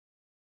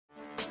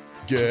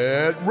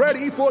Get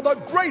ready for the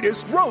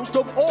greatest roast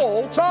of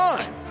all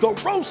time, the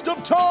Roast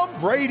of Tom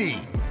Brady,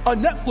 a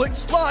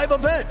Netflix live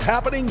event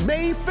happening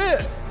May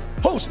 5th.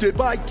 Hosted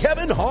by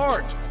Kevin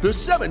Hart, the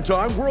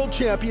 7-time world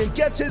champion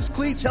gets his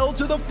cleats held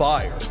to the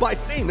fire by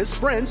famous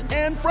friends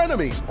and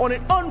frenemies on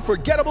an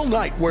unforgettable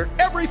night where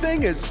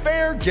everything is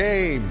fair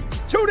game.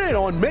 Tune in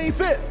on May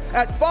 5th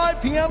at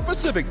 5 p.m.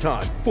 Pacific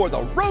time for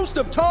the Roast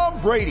of Tom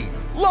Brady,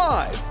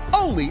 live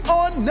only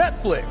on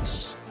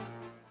Netflix.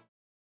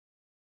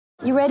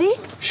 You ready?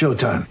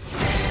 Showtime.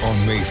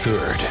 On May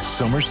 3rd,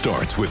 summer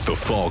starts with The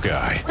Fall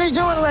Guy. Let's do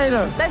it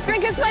later. Let's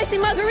drink a spicy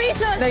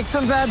margarita. Make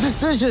some bad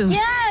decisions.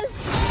 Yes!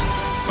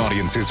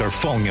 Audiences are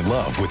falling in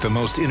love with the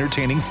most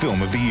entertaining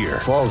film of the year.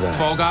 Fall Guy.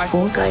 Fall Guy?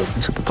 Fall guy.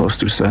 That's what the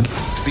poster said.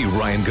 See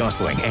Ryan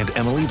Gosling and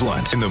Emily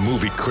Blunt in the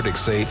movie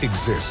critics say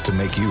exists to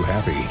make you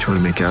happy. Trying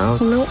to make it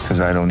out? Nope. Because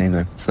I don't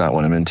either. It's not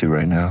what I'm into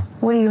right now.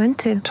 What are you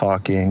into?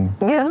 Talking.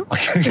 Yeah.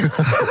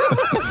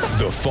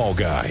 The Fall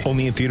Guy.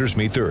 Only in theaters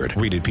May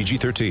 3rd. Rated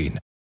PG-13.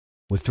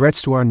 With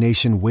threats to our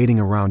nation waiting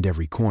around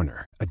every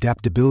corner,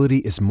 adaptability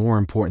is more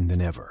important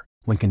than ever.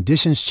 When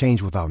conditions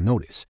change without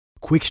notice,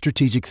 quick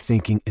strategic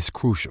thinking is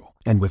crucial.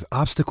 And with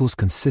obstacles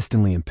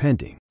consistently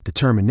impending,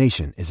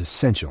 determination is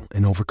essential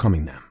in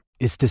overcoming them.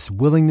 It's this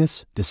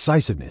willingness,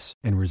 decisiveness,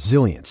 and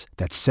resilience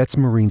that sets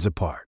Marines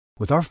apart.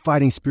 With our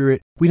fighting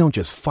spirit, we don't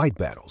just fight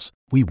battles,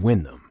 we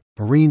win them.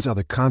 Marines are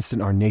the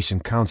constant our nation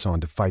counts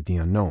on to fight the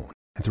unknown.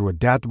 And through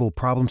adaptable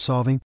problem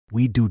solving,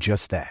 we do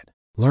just that.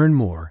 Learn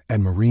more at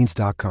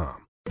marines.com.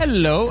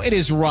 Hello, it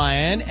is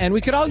Ryan, and we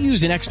could all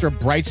use an extra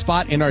bright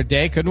spot in our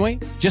day, couldn't we?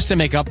 Just to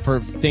make up for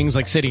things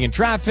like sitting in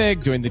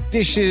traffic, doing the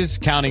dishes,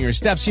 counting your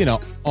steps, you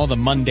know, all the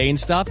mundane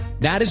stuff.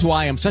 That is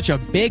why I'm such a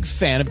big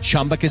fan of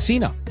Chumba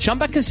Casino.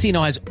 Chumba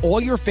Casino has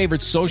all your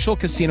favorite social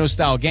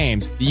casino-style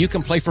games that you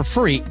can play for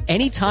free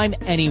anytime,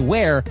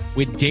 anywhere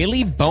with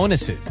daily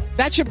bonuses.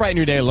 That should brighten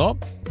your day a little.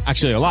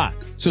 Actually, a lot.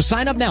 So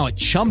sign up now at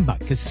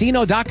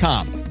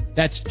ChumbaCasino.com.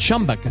 That's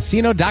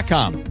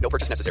ChumbaCasino.com. No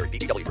purchase necessary.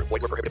 VGW Group.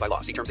 Void where prohibited by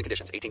law. See terms and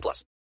conditions.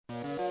 18+.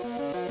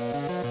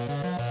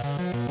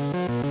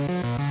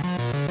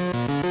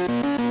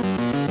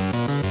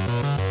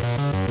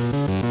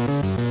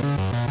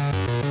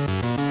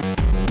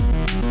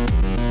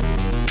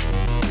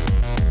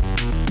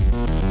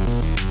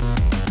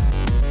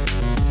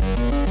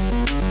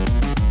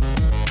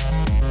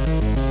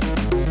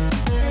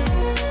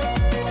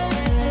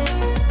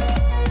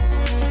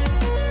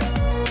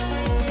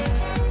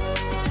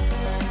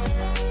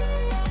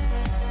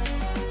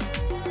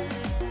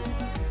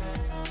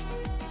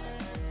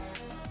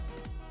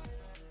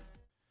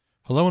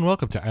 Hello and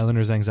welcome to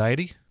Islanders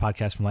Anxiety,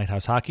 podcast from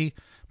Lighthouse Hockey.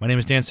 My name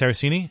is Dan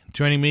Saracini.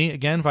 Joining me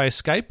again via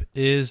Skype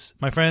is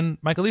my friend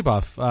Michael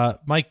Leboff.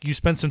 Mike, you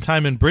spent some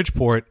time in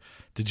Bridgeport.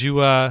 Did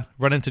you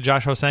run into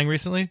Josh Ho-Sang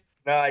recently?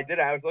 No, I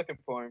didn't. I was looking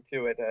for him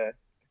too at a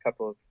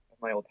couple of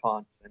my old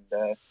haunts,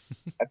 and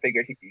I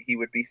figured he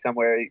would be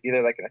somewhere,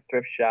 either like in a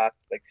thrift shop,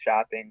 like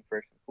shopping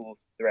for some cool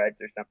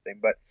threads or something.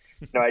 But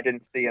no, I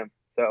didn't see him,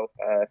 so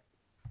it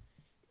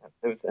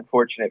was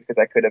unfortunate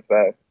because I could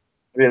have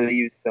really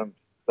used something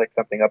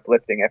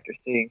uplifting after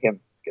seeing him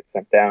get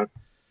sent down.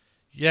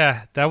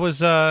 Yeah, that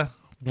was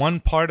one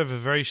part of a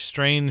very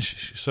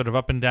strange sort of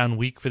up and down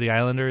week for the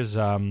Islanders.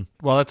 Well,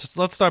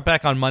 let's start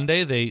back on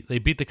Monday. They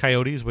beat the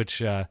Coyotes,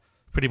 which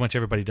pretty much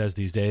everybody does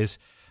these days.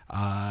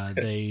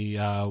 They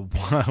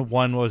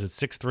won, what was it,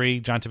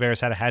 6-3. John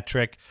Tavares had a hat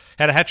trick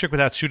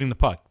without shooting the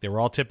puck. They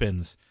were all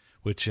tip-ins,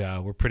 which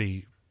were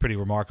pretty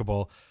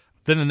remarkable.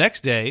 Then the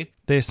next day,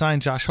 they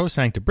assigned Josh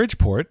Ho-Sang to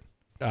Bridgeport.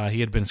 He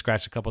had been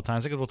scratched a couple of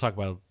times. I guess we'll talk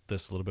about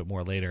this a little bit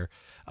more later.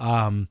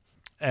 And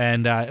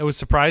it was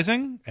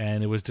surprising,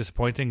 and it was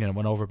disappointing, and it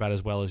went over about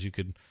as well as you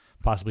could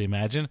possibly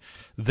imagine.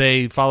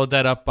 They followed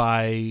that up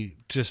by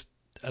just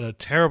a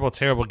terrible,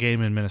 terrible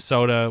game in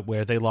Minnesota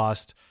where they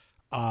lost.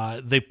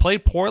 They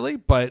played poorly,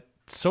 but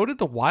so did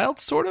the Wild,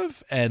 sort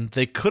of, and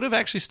they could have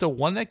actually still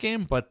won that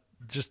game, but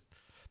just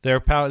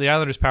the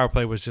Islanders' power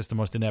play was just the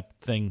most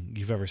inept thing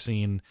you've ever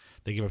seen.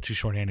 They gave up 2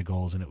 shorthanded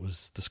goals, and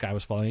the sky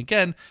was falling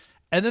again.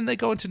 And then they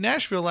go into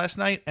Nashville last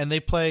night, and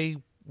they play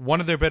one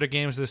of their better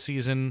games this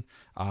season.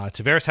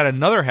 Tavares had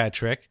another hat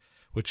trick,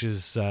 which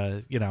is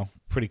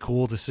pretty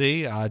cool to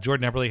see.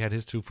 Jordan Eberle had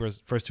his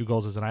first 2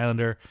 goals as an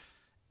Islander,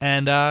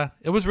 and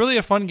it was really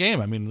a fun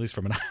game. I mean, at least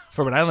from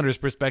an Islanders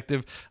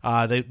perspective,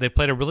 they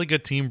played a really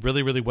good team,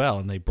 really, really well,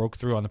 and they broke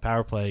through on the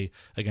power play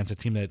against a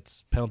team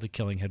that's penalty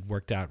killing had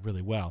worked out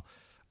really well.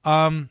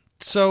 And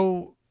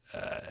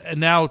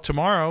now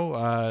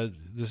tomorrow,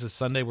 this is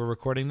Sunday. We're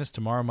recording this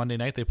tomorrow, Monday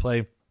night. They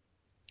play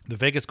the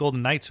Vegas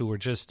Golden Knights, who were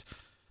just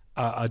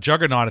a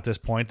juggernaut at this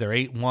point. They're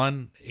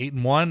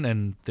 8-1,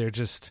 and they're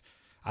just,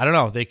 I don't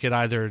know, they could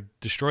either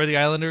destroy the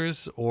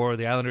Islanders or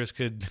the Islanders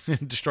could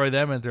destroy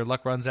them and their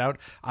luck runs out.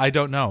 I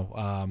don't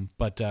know.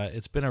 But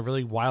it's been a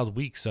really wild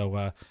week. So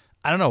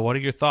I don't know. What are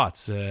your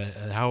thoughts?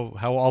 How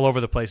all over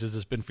the place has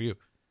this been for you?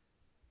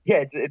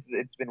 Yeah,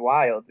 it's been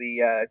wild.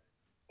 The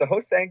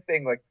Ho-Sang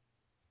thing,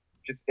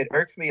 it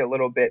irks me a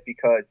little bit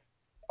because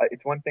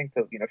it's one thing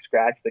to,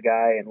 scratch the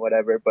guy and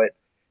whatever, but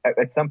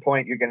at some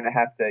point you're going to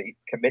have to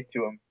commit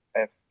to him,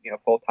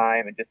 full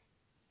time, and just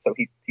so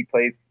he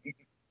plays.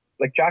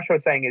 Like Josh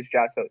was saying,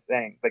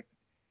 like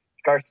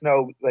Gar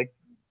Snow, like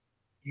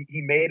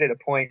he made it a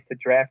point to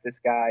draft this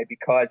guy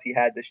because he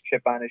had this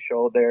chip on his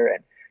shoulder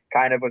and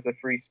kind of was a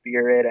free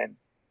spirit, and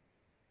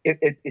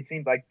it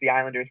seemed like the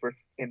Islanders were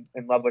in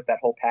love with that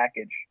whole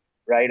package,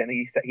 right? And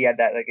he had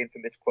that like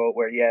infamous quote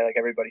where like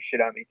everybody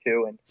shit on me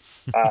too, and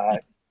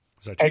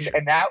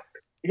and now.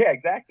 Yeah,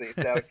 exactly.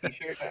 So a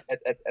T-shirt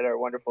at our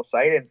wonderful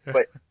site, and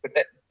but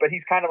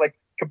he's kind of like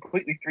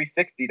completely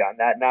 360'd on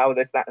that. Now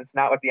it's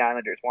not what the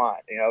Islanders want.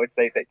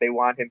 It's they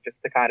want him just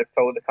to kind of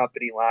toe the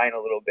company line a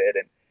little bit,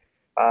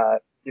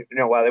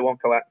 and while they won't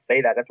go out and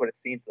say that, that's what it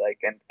seems like.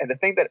 And the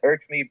thing that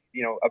irks me,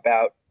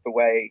 about the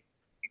way,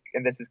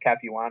 and this is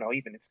Capuano,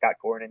 even Scott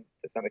Gordon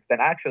to some extent,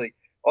 actually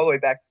all the way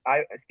back,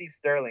 Steve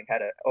Sterling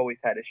always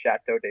had a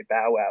Chateau de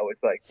Bow Wow.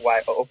 It's like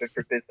wide open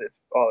for business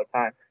all the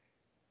time.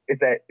 Is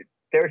that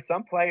there are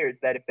some players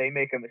that if they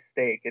make a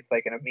mistake, it's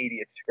like an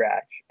immediate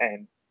scratch.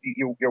 And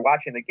you're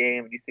watching the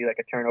game and you see like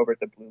a turnover at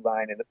the blue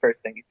line, and the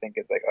first thing you think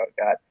is like, oh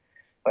God,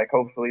 like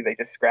hopefully they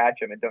just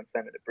scratch him and don't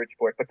send him to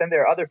Bridgeport. But then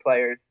there are other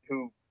players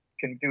who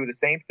can do the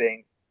same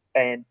thing,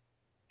 and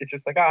it's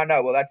just like, oh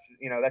no, well that's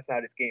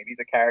not his game. He's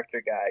a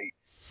character guy.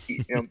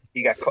 He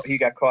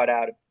got caught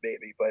out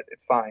maybe, but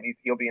it's fine.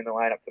 He'll be in the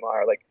lineup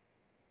tomorrow. Like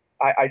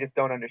I just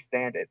don't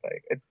understand it.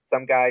 Like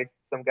some guys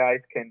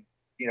can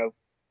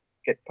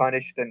get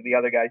punished, and the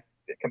other guys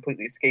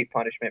completely escape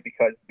punishment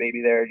because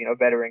maybe they're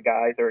veteran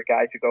guys or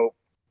guys who go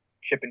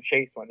chip and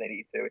chase when they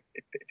need to.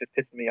 It just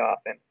pisses me off,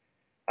 and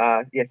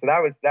so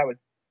that was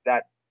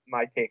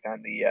my take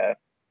on the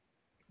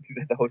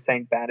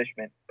Hossein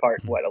banishment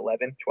part. What,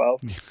 11,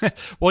 12?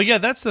 Well, yeah,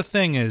 that's the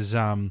thing is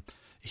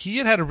he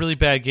had a really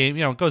bad game.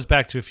 It goes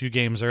back to a few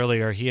games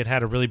earlier. He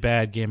had a really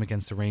bad game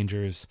against the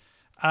Rangers.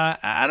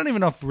 I don't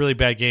even know if a really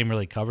bad game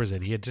really covers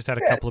it. He had just had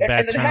a couple of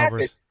bad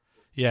turnovers. Happens.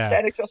 Yeah,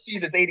 the NHL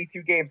season's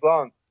 82 games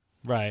long.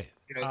 Right.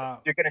 You're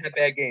going to have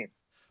bad games.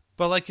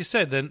 But like you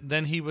said,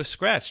 then he was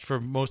scratched for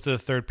most of the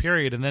third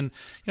period, and then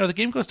the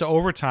game goes to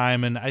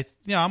overtime, and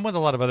I'm with a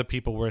lot of other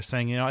people who are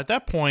saying at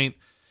that point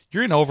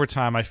you're in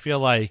overtime. I feel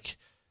like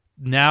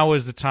now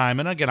is the time.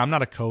 And again, I'm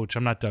not a coach.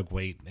 I'm not Doug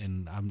Waite,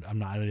 and I'm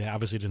not. I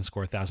obviously didn't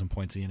score 1,000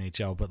 points in the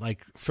NHL, but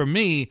like for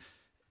me,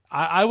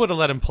 I would have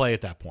let him play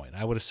at that point.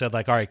 I would have said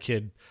like, all right,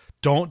 kid.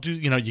 Don't do,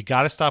 you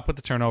got to stop with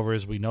the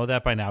turnovers. We know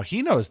that by now.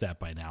 He knows that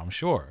by now, I'm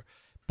sure.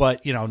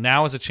 But,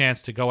 now is a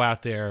chance to go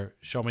out there,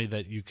 show me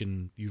that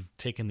you've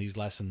taken these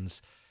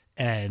lessons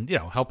and,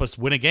 help us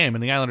win a game.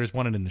 And the Islanders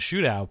won it in the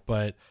shootout.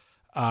 But,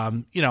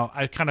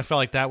 I kind of felt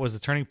like that was the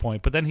turning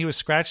point. But then he was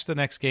scratched the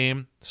next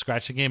game,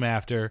 scratched the game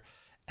after.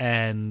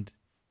 And,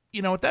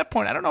 at that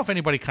point, I don't know if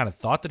anybody kind of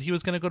thought that he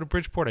was going to go to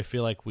Bridgeport. I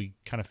feel like we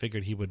kind of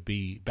figured he would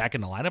be back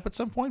in the lineup at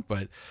some point.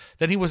 But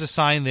then he was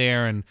assigned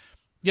there, and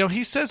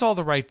he says all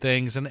the right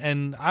things,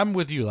 and I'm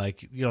with you.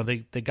 Like,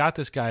 they got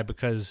this guy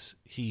because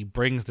he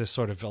brings this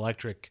sort of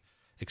electric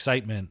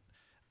excitement,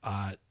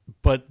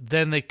 but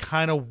then they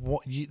kind of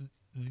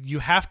you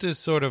have to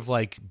sort of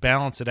like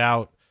balance it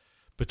out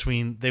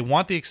between they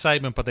want the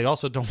excitement, but they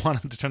also don't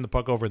want him to turn the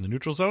puck over in the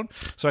neutral zone.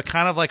 So I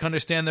kind of like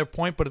understand their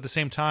point, but at the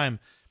same time,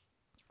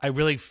 I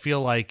really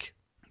feel like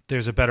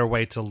there's a better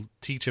way to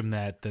teach him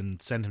that than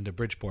send him to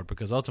Bridgeport,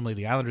 because ultimately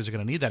the Islanders are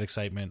going to need that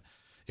excitement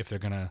if they're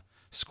going to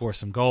score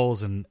some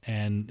goals. And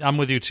I'm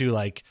with you too.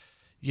 Like,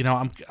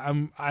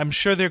 I'm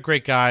sure they're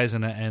great guys,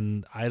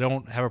 and I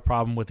don't have a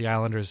problem with the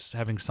Islanders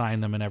having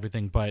signed them and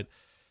everything. But,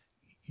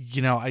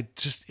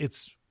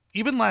 it's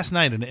even last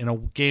night in a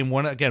game,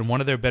 one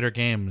of their better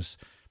games,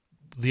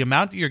 the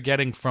amount that you're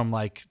getting from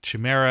like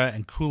Chimera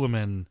and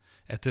Kulemin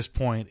at this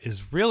point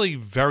is really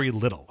very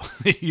little.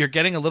 You're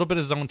getting a little bit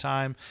of zone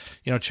time.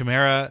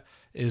 Chimera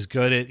is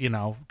good at,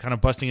 kind of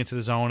busting into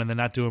the zone and then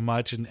not doing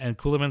much. And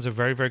Kulemin's a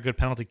very, very good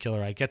penalty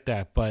killer. I get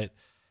that. But,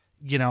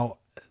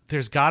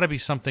 there's got to be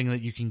something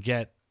that you can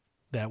get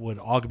that would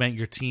augment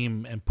your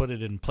team and put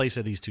it in place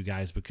of these two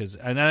guys, because,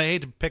 and I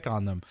hate to pick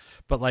on them,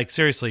 but like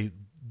seriously,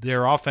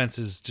 their offense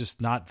is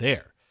just not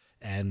there.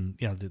 And,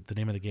 the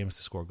name of the game is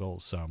to score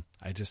goals. So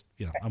I just,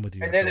 I'm with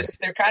you. And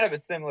they're kind of a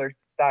similar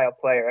style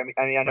player. I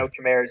mean, I know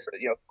Chimera's,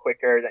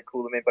 quicker than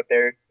Kulemin, but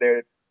they're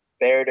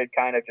there to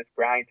kind of just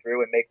grind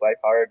through and make life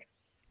hard.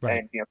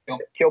 Right.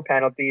 And kill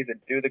penalties and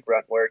do the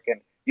grunt work,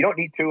 and you don't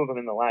need two of them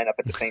in the lineup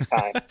at the same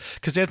time.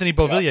 Because Anthony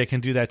Beauvillier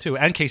can do that too,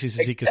 and Casey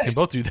Cizikas can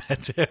both do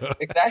that too.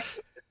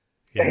 Exactly.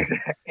 Yeah.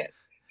 Exactly.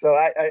 So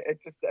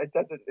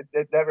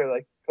it never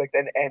like clicked.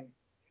 And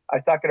I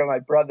was talking to my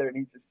brother,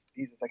 and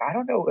he's just like, I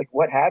don't know like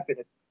what happened.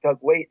 Doug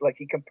Waite, like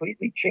he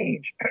completely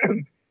changed.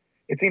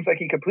 It seems like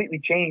he completely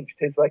changed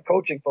his like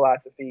coaching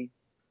philosophy.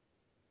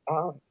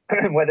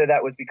 Whether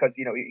that was because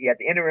he had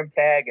the interim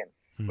tag and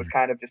was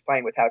kind of just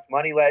playing with house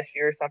money last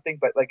year or something,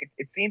 but like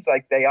it seems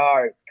like they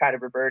are kind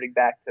of reverting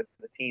back to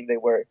the team they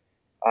were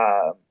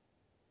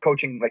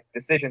coaching like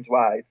decisions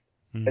wise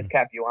as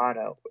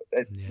Capuano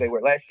as they were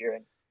last year,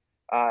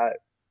 and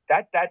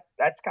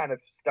that's kind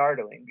of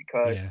startling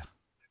because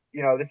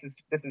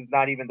this is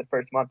not even the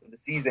first month of the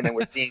season, and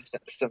we're seeing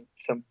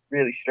some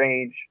really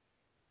strange,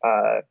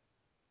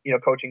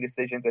 coaching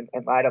decisions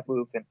and lineup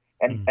moves,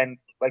 and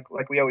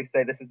like we always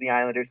say, this is the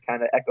Islanders'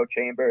 kind of echo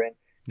chamber, and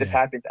this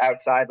happens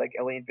outside. Like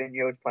Alain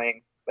Vigneault is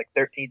playing like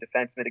 13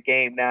 defensemen a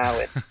game now,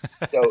 and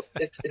so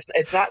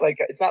it's not like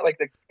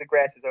the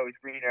grass is always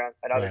greener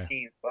on other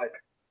teams, but.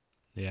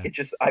 Yeah, it's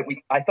just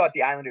I thought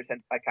the Islanders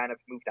I kind of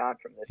moved on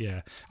from this.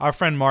 Yeah, our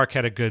friend Mark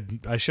had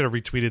I should have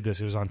retweeted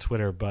this. It was on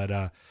Twitter,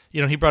 but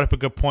he brought up a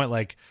good point.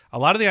 Like a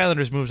lot of the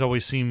Islanders' moves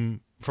always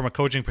seem, from a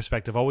coaching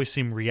perspective,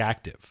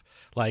 reactive.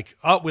 Like,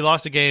 we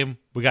lost a game,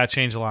 we got to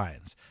change the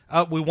lines.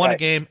 We won a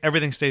game,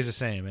 everything stays the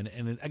same.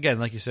 And again,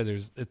 like you said,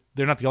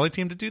 they're not the only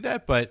team to do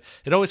that, but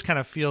it always kind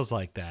of feels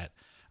like that.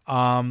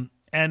 But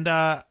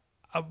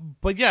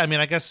yeah, I mean,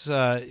 I guess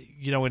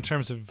in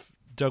terms of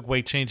Doug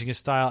Weight changing his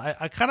style,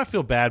 I kind of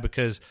feel bad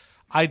because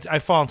I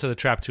fall into the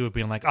trap too of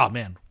being like, oh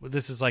man,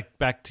 this is like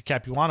back to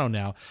Capuano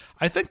now.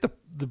 I think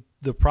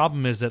the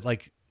problem is that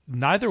like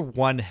neither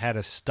one had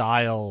a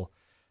style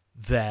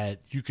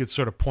that you could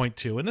sort of point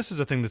to, and this is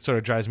the thing that sort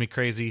of drives me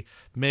crazy.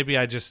 Maybe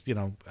I just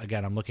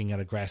again, I'm looking at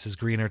a grass is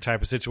greener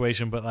type of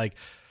situation, but like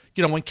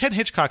when Ken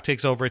Hitchcock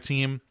takes over a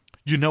team,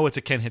 it's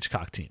a Ken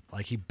Hitchcock team.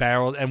 Like he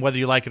barrels, and whether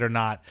you like it or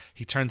not,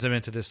 he turns them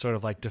into this sort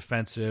of like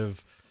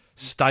defensive,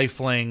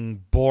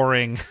 stifling,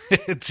 boring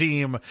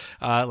team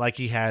like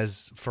he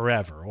has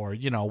forever. Or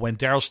when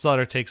Daryl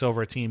Slutter takes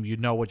over a team,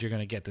 what you're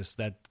going to get,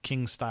 that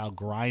King style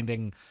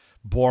grinding,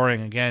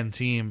 boring again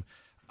team.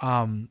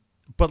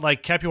 But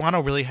like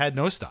Capuano really had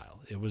no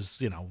style. It was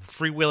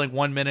freewheeling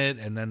 1 minute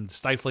and then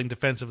stifling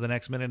defensive the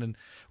next minute. And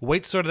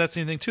Waite's sort of that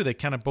same thing too. They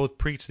kind of both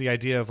preach the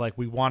idea of like,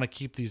 we want to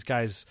keep these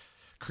guys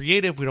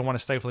creative. We don't want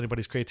to stifle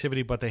anybody's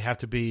creativity, but they have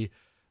to be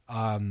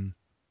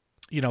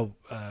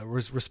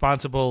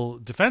responsible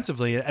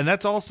defensively, and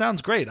that's all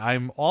sounds great.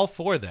 I'm all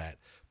for that,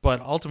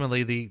 but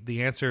ultimately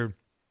the answer,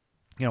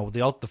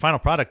 the final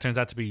product turns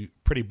out to be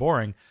pretty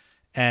boring.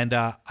 And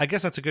I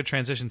guess that's a good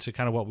transition to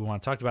kind of what we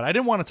want to talk about. I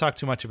didn't want to talk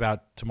too much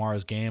about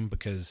tomorrow's game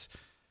because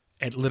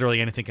literally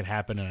anything could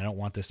happen, and I don't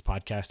want this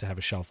podcast to have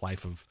a shelf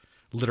life of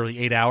literally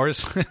 8 hours,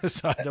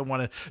 so I don't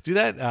want to do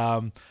that.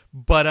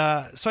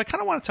 So I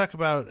kind of want to talk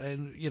about,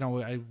 and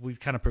we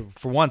kind of,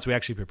 for once, we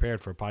actually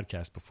prepared for a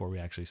podcast before we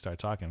actually start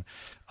talking.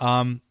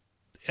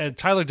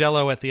 Tyler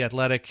Dello at The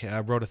Athletic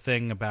wrote a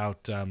thing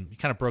about, he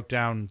kind of broke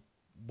down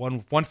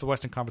one for the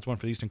Western Conference, one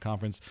for the Eastern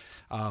Conference,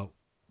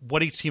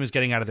 what each team is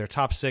getting out of their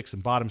top six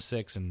and bottom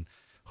six, and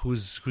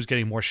who's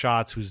getting more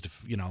shots, who's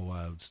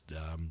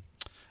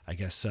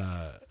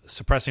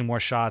suppressing more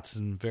shots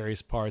in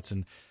various parts.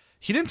 And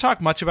he didn't talk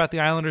much about the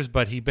Islanders,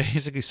 but he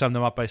basically summed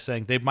them up by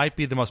saying they might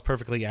be the most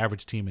perfectly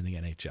average team in the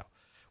NHL,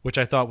 which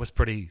I thought was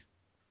pretty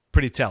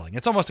telling.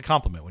 It's almost a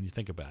compliment when you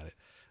think about it.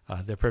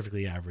 They're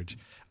perfectly average.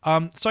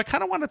 So I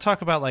kind of want to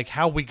talk about like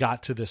how we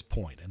got to this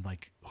point and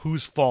like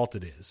whose fault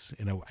it is,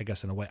 in a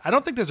way. I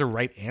don't think there's a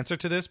right answer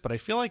to this, but I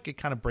feel like it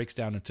kind of breaks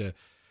down into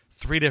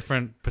three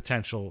different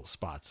potential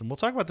spots. And we'll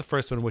talk about the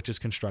first one, which is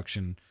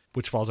construction,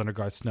 which falls under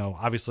Garth Snow.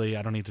 Obviously,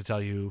 I don't need to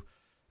tell you,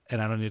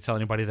 and I don't need to tell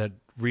anybody that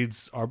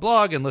reads our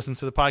blog and listens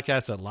to the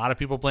podcast, that a lot of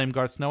people blame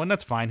Garth Snow, and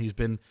that's fine. He's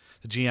been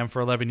the GM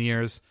for 11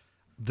 years.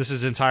 This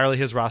is entirely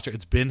his roster.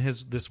 It's been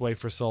this way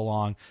for so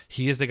long.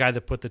 He is the guy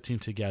that put the team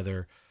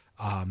together.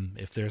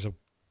 If there's a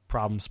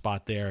problem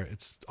spot there,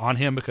 it's on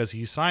him because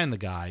he signed the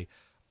guy.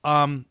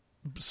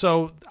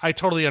 So I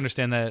totally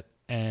understand that,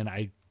 and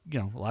a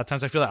lot of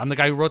times I feel that I'm the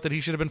guy who wrote that he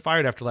should have been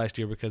fired after last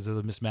year because of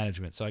the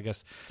mismanagement. So I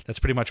guess that's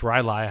pretty much where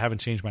I lie. I haven't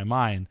changed my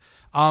mind.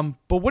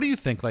 But what do you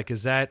think? Like,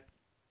 is that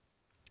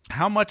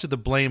how much of the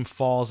blame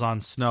falls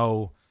on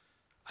Snow,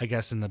 I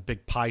guess, in the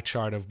big pie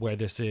chart of where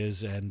this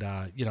is? And,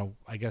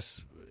 I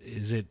guess,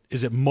 is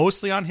it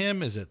mostly on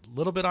him? Is it a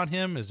little bit on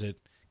him? Is it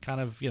kind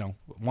of,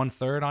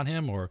 1/3 on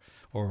him or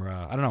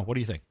I don't know. What do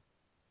you think?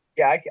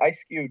 Yeah, I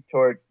skewed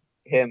towards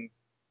him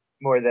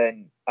more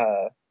than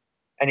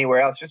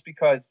anywhere else, just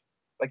because,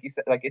 like you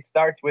said, like it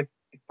starts with,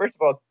 first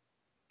of all,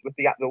 with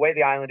the way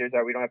the Islanders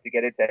are. We don't have to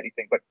get into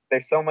anything, but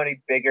there's so many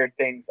bigger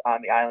things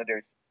on the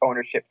Islanders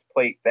ownership's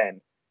plate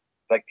than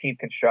like team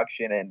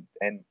construction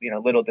and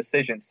little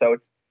decisions. So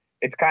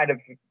it's kind of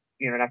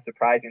not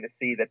surprising to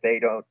see that they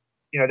don't,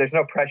 there's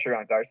no pressure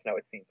on Garth Snow,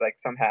 it seems like,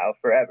 somehow,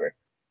 forever.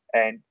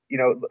 And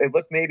it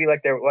looked maybe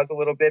like there was a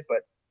little bit,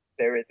 but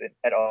there isn't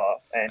at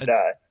all. And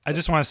I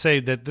just want to say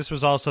that this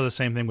was also the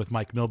same thing with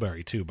Mike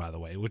Milbury too, by the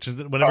way, which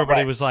is when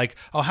everybody was like,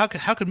 "Oh, how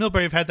could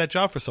Milbury have had that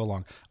job for so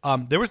long?"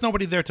 There was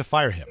nobody there to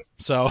fire him,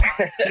 so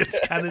it's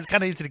kind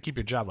of easy to keep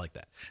your job like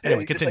that.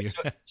 Anyway, continue.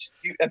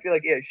 I feel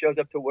like he shows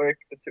up to work.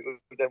 The two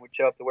of them would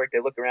show up to work.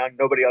 They look around.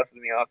 Nobody else is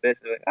in the office.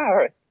 They're like, all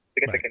right.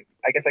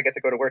 I guess I get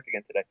to go to work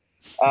again today.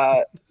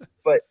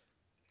 But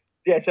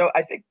yeah, so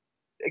I think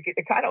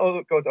it kind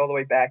of goes all the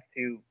way back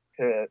to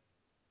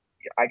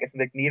I guess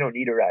like Nino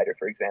Niederreiter,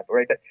 for example,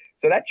 right?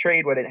 So that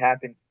trade when it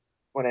happened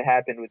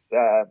was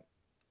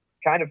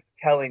kind of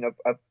telling of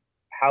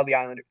how the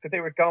Islanders, because they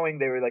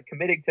were like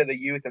committing to the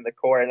youth and the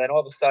core, and then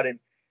all of a sudden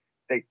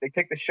they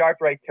take the sharp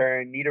right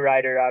turn.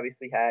 Niederreiter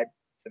obviously had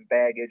some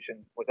baggage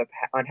and was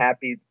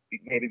unhappy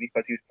maybe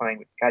because he was playing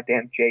with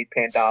goddamn Jay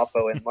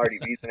Pandolfo and Marty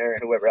Wiesner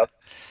and whoever else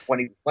when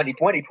he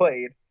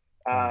played.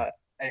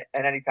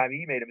 And anytime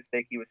he made a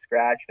mistake, he was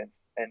scratched,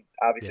 and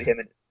obviously him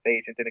and his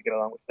agent didn't get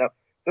along with Snow.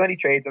 So then he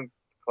trades him,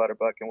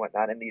 Clutterbuck and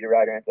whatnot, and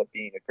Niederreiter ends up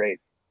being a great,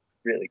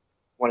 really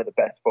one of the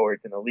best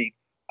forwards in the league.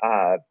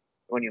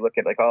 When you look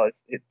at like all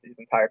his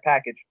entire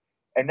package,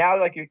 and now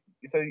like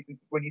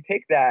when you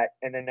take that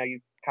and then now you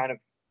kind of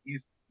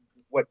use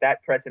what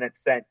that precedent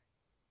sent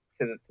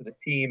to the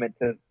team and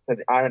to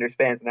the Islanders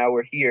fans. Now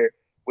we're here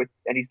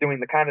and he's doing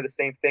the kind of the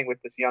same thing with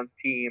this young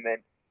team,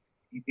 and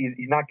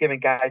he's not giving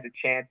guys a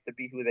chance to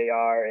be who they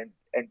are. And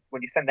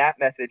when you send that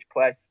message,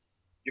 plus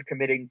you're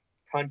committing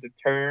tons of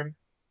term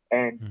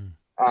and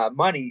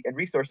money and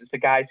resources to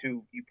guys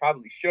who you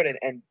probably shouldn't,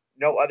 and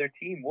no other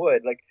team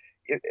would. Like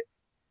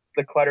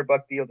the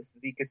Clutterbuck deal, the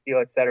Cizikas deal,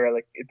 etc.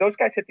 Like if those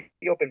guys hit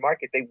the open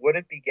market, they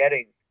wouldn't be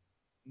getting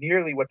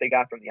nearly what they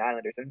got from the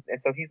Islanders. And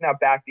so he's now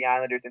backed the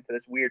Islanders into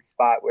this weird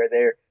spot where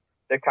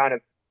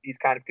he's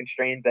kind of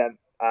constrained them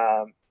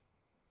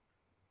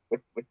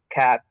with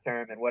cap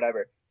term and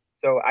whatever.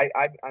 So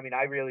I mean,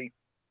 I really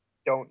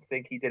don't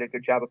think he did a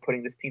good job of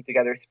putting this team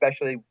together,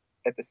 especially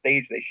at the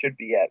stage they should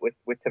be at with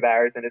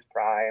Tavares in his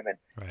prime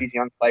and these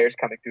young players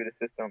coming through the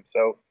system.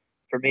 So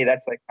for me,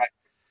 that's like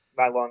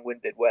my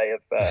long-winded way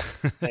of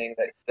saying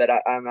that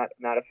I'm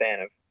not a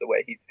fan of the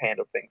way he's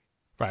handled things.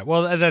 Right.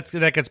 Well,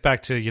 that gets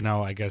back to,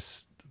 I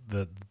guess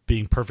the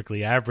being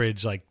perfectly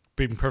average. Like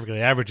being perfectly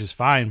average is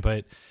fine,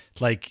 but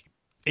like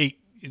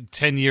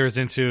 10 years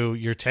into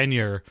your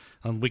tenure,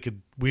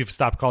 we've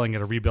stopped calling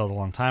it a rebuild a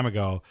long time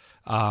ago.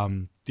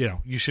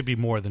 You should be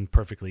more than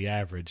perfectly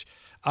average.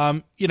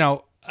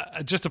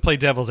 Just to play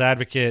devil's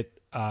advocate,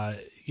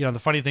 the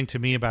funny thing to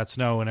me about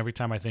Snow, and every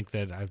time I think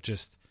that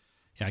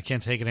I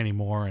can't take it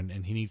anymore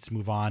and he needs to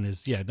move on,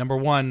 is number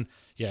one,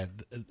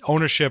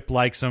 ownership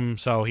likes him,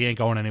 so he ain't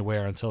going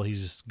anywhere until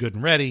he's good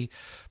and ready.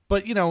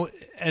 But,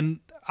 and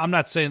I'm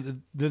not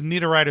saying the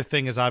Niederreiter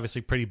thing is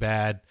obviously pretty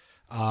bad.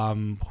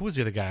 Who was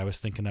the other guy I was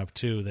thinking of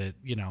too that,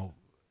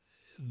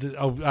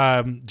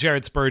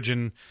 Jared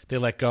Spurgeon, they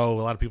let go.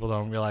 A lot of people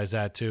don't realize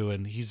that too.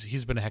 And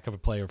he's been a heck of a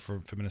player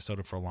for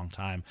Minnesota for a long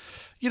time,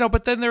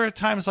 but then there are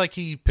times like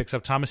he picks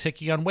up Thomas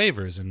Hickey on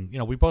waivers and,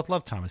 we both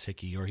love Thomas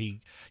Hickey, or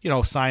he,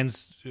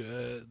 signs,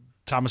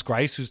 Thomas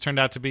Greiss, who's turned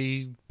out to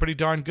be pretty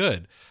darn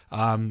good.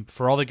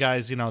 For all the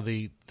guys,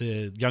 the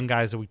young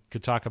guys that we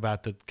could talk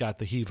about that got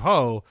the heave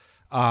ho,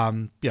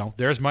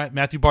 there's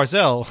Matthew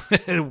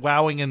Barzal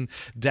wowing and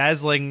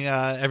dazzling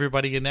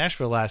everybody in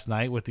Nashville last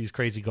night with these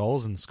crazy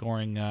goals and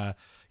scoring,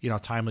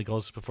 timely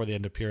goals before the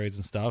end of periods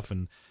and stuff.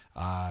 And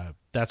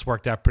that's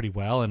worked out pretty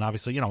well. And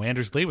obviously,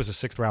 Anders Lee was a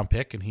 6th round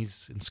pick and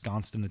he's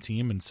ensconced in the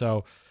team. And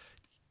so,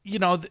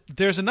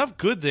 there's enough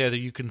good there that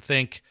you can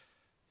think,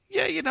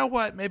 you know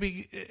what,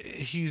 maybe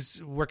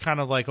we're kind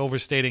of like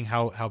overstating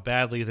how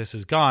badly this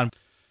has gone.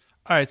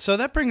 All right. So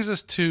that brings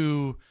us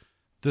to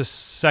the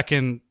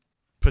second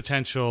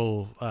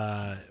potential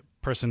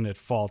person at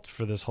fault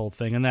for this whole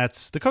thing, and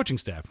that's the coaching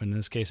staff. In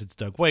this case, it's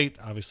Doug Weight.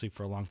 Obviously,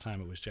 for a long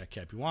time, it was Jack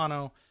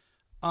Capuano.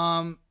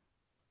 How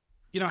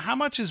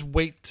much is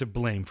Weight to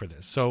blame for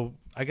this? So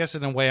I guess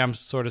in a way, I'm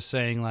sort of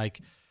saying,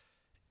 like,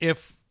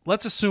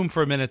 let's assume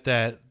for a minute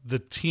that the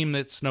team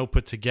that Snow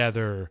put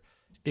together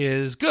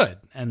is good,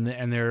 and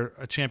they're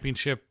a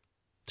championship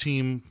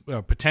team,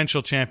 a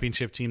potential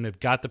championship team. They've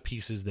got the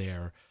pieces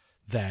there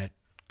that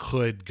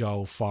could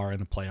go far in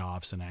the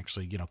playoffs and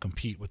actually,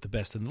 compete with the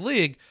best in the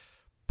league.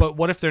 But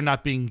what if they're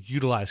not being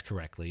utilized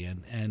correctly?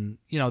 And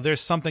there's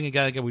something,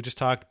 again, we just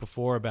talked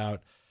before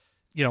about,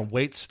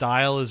 Wait's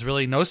style is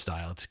really no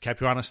style.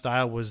 Capuano's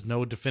style was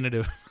no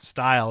definitive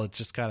style. It's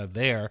just kind of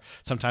there.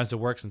 Sometimes it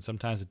works and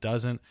sometimes it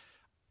doesn't.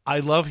 I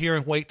love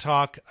hearing Weight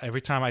talk. Every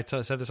time I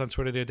said this on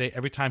Twitter the other day,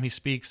 every time he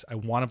speaks, I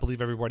want to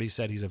believe every word he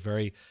said. He's a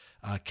very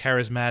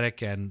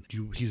charismatic and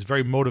he's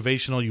very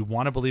motivational. You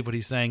want to believe what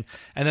he's saying.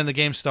 And then the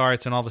game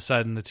starts and all of a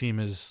sudden the team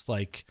is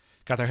like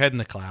got their head in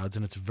the clouds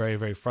and it's very,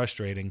 very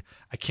frustrating.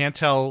 I can't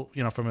tell,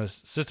 from a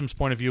systems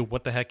point of view,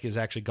 what the heck is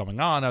actually going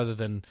on other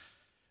than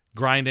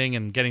grinding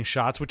and getting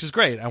shots, which is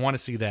great. I want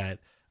to see that.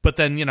 But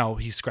then,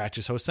 he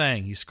scratches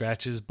Hosang, he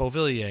scratches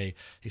Beauvillier,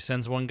 he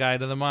sends one guy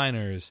to the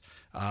minors,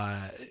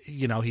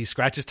 he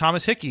scratches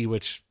Thomas Hickey,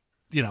 which,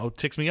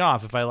 ticks me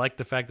off. If I like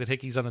the fact that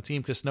Hickey's on the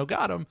team because Snow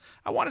got him,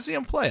 I want to see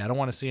him play. I don't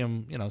want to see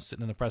him,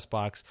 sitting in the press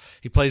box.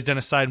 He plays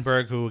Dennis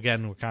Seidenberg, who,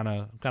 again, we're kind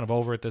of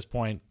over at this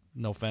point.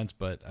 No offense,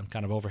 but I'm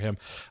kind of over him.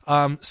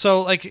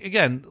 So, like,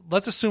 again,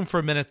 let's assume for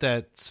a minute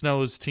that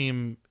Snow's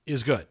team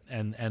is good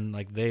and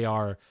like they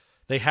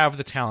have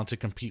the talent to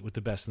compete with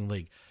the best in the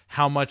league.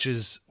 How much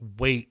is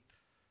Weight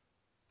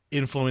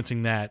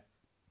influencing that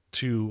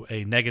to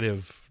a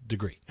negative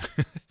degree?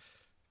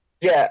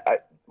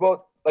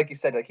 Well, like you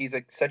said, like he's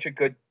such a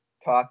good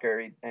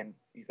talker and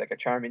he's like a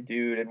charming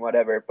dude and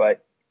whatever.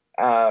 But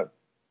a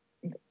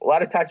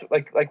lot of times,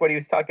 like when he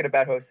was talking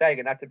about Hosang,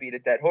 and not to beat a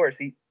dead horse,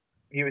 he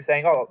was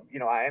saying,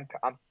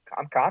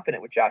 I'm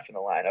confident with Josh in the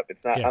lineup.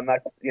 It's not, I'm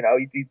not,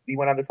 he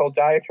went on this whole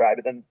diatribe,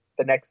 and then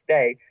the next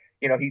day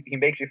he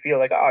makes you feel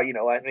like, oh,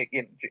 I mean,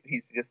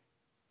 he's just,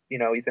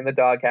 he's in the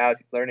doghouse,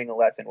 he's learning a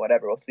lesson,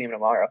 whatever. We'll see him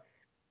tomorrow,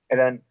 and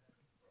then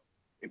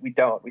we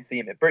don't. We see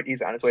him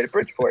he's on his way to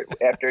Bridgeport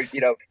after,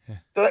 so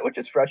that which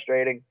is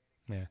frustrating.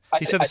 Yeah,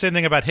 he said the same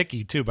thing about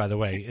Hickey too, by the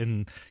way,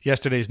 in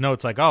yesterday's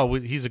notes. Like, oh,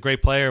 he's a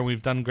great player,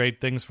 we've done great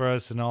things for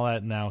us, and all that.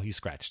 And now he's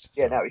scratched.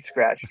 So. Yeah, now he's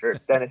scratched for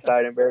Dennis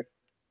Seidenberg,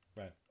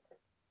 right?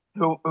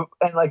 Who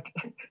and like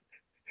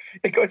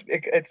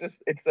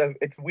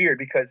it's weird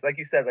because, like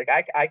you said, like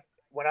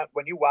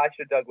when you watch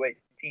the Doug Weight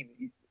team,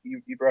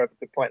 you brought up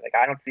a good point. Like,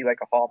 I don't see like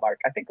a hallmark.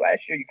 I think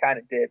last year you kind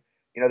of did.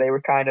 They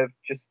were kind of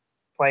just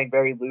playing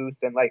very loose,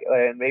 and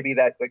and maybe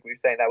that, like we were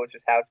saying, that was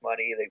just house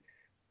money.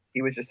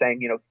 He was just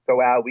saying,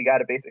 go out. We got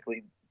to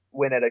basically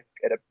win at a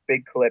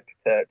big clip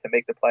to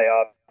make the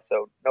playoffs.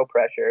 So no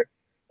pressure.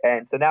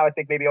 And so now I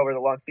think maybe over the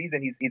long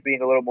season, he's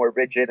being a little more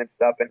rigid and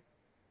stuff.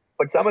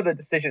 But some of the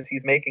decisions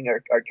he's making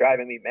are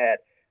driving me mad.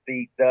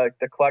 The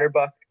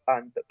Clutterbuck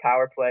on the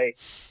power play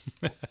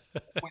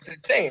was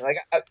insane. Like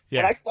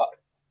when I saw,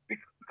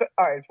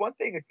 all right, it's one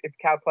thing if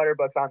Cal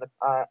Clutterbuck's on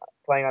the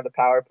playing on the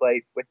power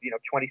play with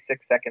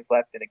 26 seconds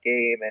left in a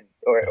game, and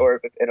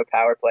or in a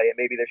power play, and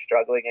maybe they're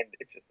struggling and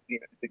it's just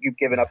you've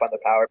given up on the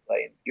power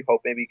play and you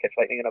hope maybe you catch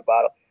lightning in a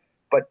bottle.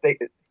 But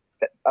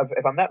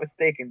if I'm not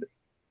mistaken,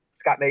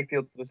 Scott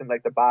Mayfield was in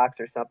like the box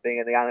or something,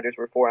 and the Islanders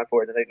were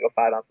 4-on-4, and then they go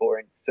 5-on-4,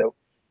 and so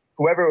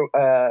whoever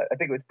I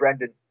think it was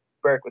Brendan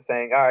Burke was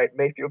saying, all right,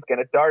 Mayfield's going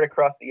to dart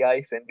across the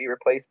ice and be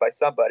replaced by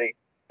somebody,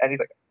 and he's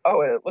like, oh,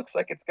 it looks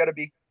like it's going to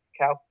be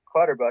Cal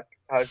Clutterbuck.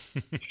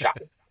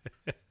 Shot.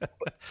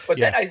 But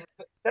then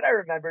I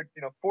remembered,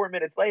 4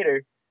 minutes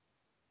later,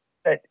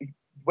 that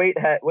Wade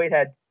had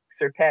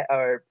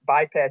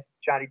bypassed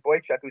Johnny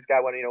Boychuk, who's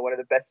got one of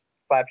the best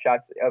slap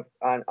shots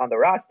on the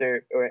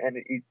roster, and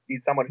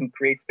he's someone who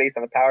creates space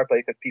on the power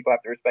play because people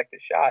have to respect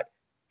his shot.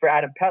 For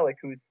Adam Pelech,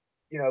 who's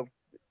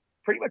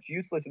pretty much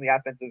useless in the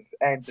offensive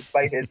end,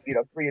 despite his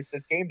 3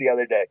 assist game the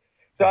other day.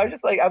 So I was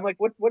just like,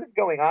 what is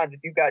going on?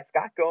 You've got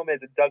Scott Gomez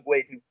and Doug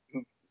Weight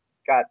who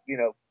got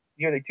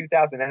nearly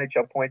 2,000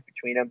 NHL points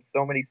between them,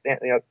 so many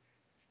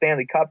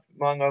Stanley Cups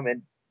among them,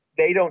 and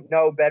they don't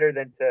know better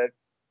than to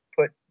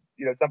put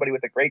somebody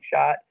with a great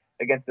shot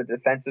against a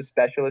defensive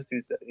specialist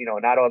who's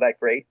not all that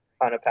great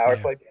on a power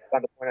play,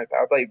 on the point of a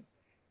power play.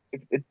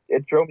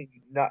 It drove me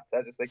nuts. I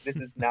was just like, this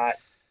is not.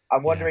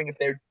 I'm wondering if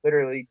they're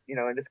literally,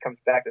 and this comes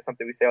back to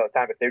something we say all the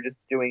time, if they're just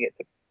doing it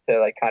to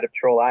like kind of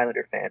troll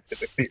Islander fans,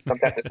 because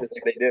sometimes it's just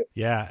like they do.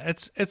 Yeah,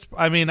 it's.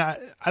 I mean, I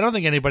don't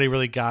think anybody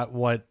really got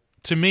what.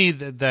 To me,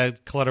 the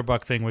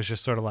Clutterbuck thing was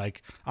just sort of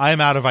like, I'm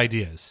out of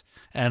ideas,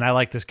 and I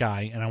like this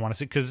guy, and I want to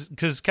see,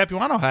 because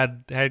Capuano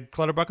had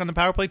Clutterbuck on the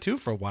power play too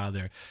for a while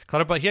there.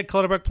 He had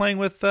Clutterbuck playing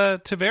with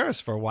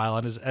Tavares for a while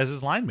as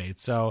his line mate.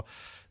 So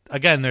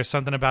again, there's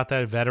something about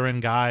that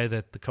veteran guy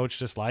that the coach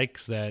just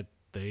likes, that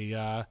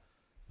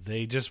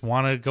they just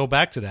want to go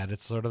back to that.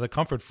 It's sort of the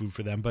comfort food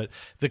for them. But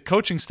the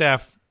coaching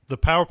staff, the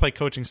power play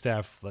coaching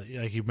staff,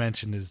 like you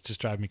mentioned, is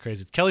just driving me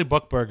crazy. Kelly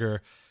Buchberger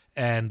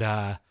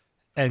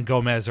and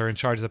Gomez are in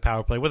charge of the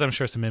power play, with, I'm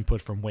sure, some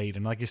input from Wade.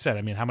 And like you said,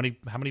 I mean, how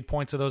many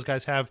points do those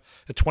guys have?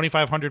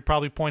 2,500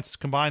 probably points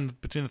combined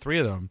between the three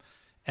of them.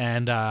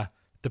 And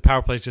the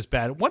power play is just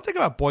bad. One thing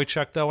about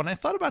Boychuk, though, and I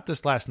thought about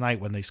this last night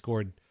when they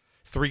scored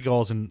 3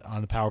 goals on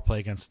the power play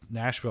against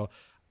Nashville,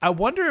 I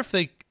wonder if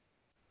they,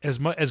 as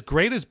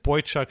great as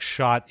Boychuk's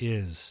shot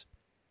is,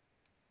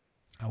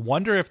 I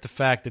wonder if the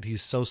fact that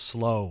he's so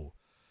slow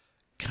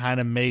kind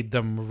of made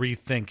them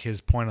rethink his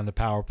point on the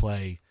power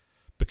play,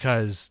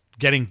 because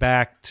getting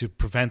back to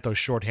prevent those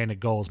shorthanded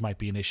goals might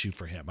be an issue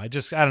for him. I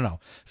don't know.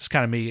 It's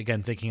kind of me,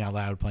 again, thinking out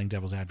loud, playing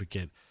devil's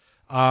advocate.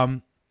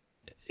 But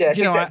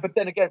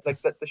then again,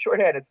 like the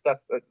shorthanded stuff,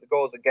 the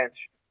goals against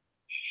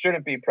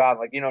shouldn't be a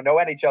problem. Like, no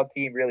NHL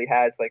team really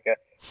has like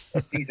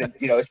a season,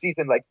 a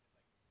season like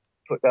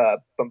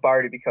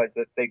bombarded because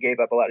they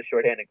gave up a lot of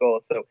shorthanded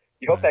goals. So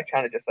you hope that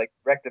kind of just like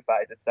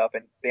rectifies itself,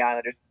 and the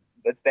Islanders,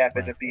 the staff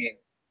isn't being,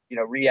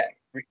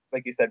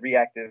 like you said,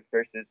 reactive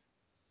versus,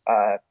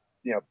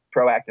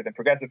 proactive and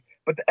progressive.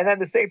 And then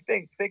the same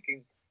thing,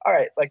 thinking, all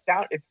right, like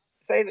down, if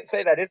say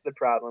that is the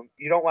problem,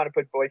 you don't want to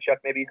put Boychuk,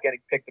 maybe he's getting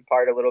picked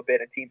apart a little bit,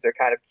 and teams are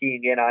kind of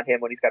keying in on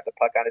him when he's got the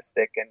puck on his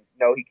stick, and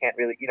no, he can't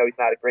really, he's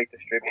not a great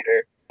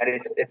distributor,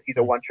 and he's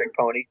a one-trick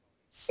pony,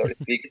 so to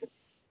speak.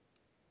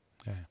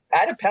 Okay.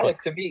 Adam Pelech,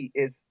 to me,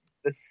 is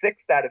the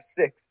 6th out of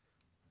 6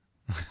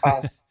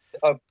 of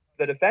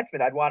the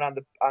defenseman I'd want on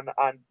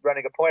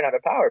running a point on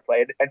a power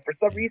play, and for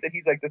some reason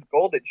he's like this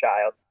golden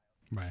child.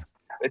 Right.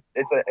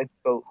 It's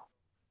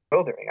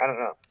bewildering. I don't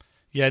know.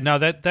 Yeah, no,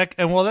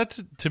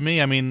 that's to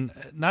me. I mean,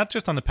 not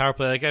just on the power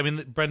play. Like, I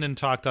mean, Brendan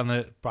talked on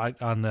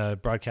the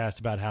broadcast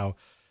about how,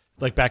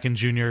 like, back in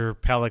junior,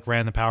 Pelech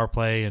ran the power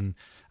play, and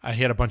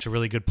he had a bunch of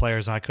really good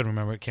players. And I can't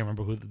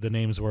remember who the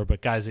names were,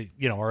 but guys that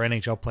are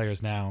NHL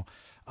players now,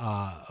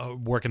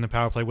 working the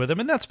power play with him,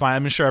 and that's fine.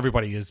 I'm sure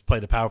everybody has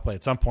played the power play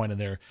at some point in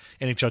their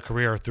NHL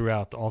career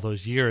throughout all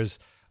those years.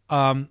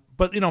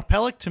 But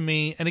Pelech, to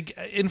me, and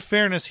in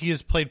fairness, he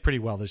has played pretty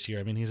well this year.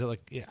 I mean,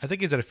 I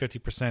think he's at a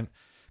 50%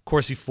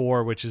 Corsi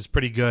 4, which is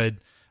pretty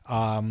good.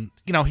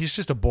 He's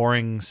just a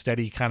boring,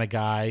 steady kind of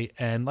guy.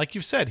 And like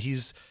you've said,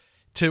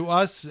 to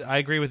us, I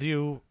agree with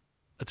you.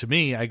 To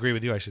me, I agree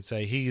with you, I should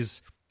say.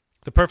 He's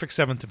the perfect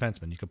seventh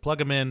defenseman. You can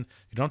plug him in.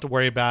 You don't have to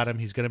worry about him.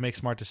 He's going to make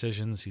smart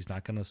decisions. He's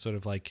not going to sort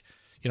of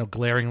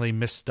glaringly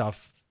miss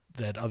stuff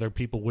that other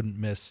people wouldn't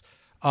miss.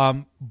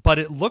 But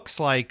it looks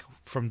like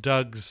from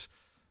Doug's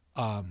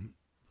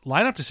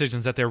lineup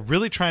decisions that they're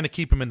really trying to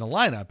keep him in the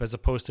lineup as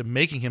opposed to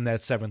making him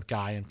that seventh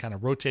guy and kind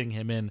of rotating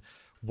him in.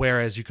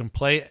 Whereas you can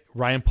play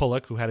Ryan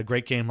Pulock, who had a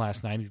great game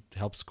last night. He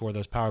helped score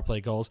those power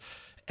play goals.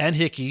 And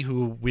Hickey,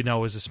 who we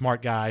know is a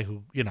smart guy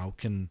who,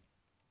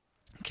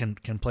 can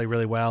play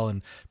really well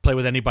and play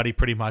with anybody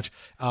pretty much.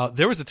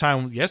 There was a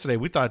time yesterday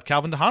we thought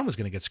Calvin DeHaan was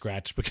going to get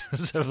scratched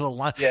because of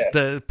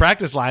the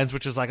practice lines,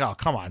 which is like, oh,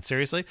 come on,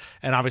 seriously?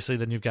 And obviously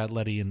then you've got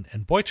Letty and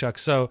Boychuk.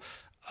 So,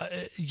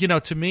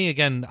 to me,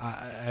 again,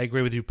 I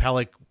agree with you.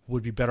 Pelech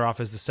would be better off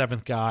as the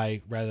seventh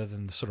guy rather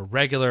than the sort of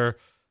regular.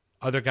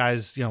 Other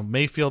guys,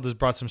 Mayfield has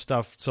brought some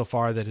stuff so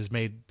far that has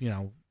made,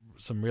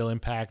 some real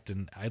impact,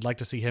 and I'd like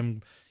to see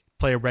him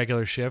play a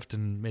regular shift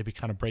and maybe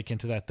kind of break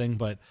into that thing.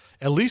 But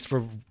at least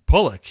for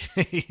Pulock,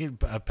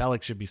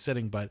 Pelech should be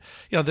sitting. But,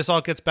 this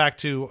all gets back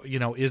to,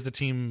 is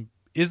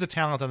the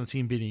talent on the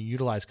team being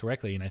utilized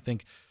correctly? And I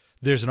think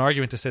there's an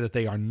argument to say that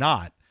they are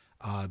not,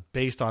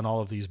 based on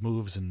all of these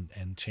moves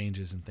and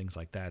changes and things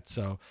like that.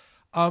 So,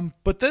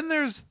 but then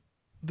there's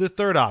the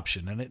third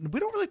option, and we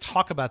don't really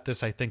talk about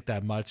this, I think,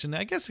 that much. And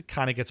I guess it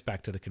kind of gets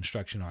back to the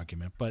construction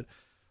argument. But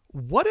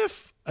what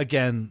if,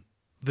 again,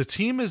 the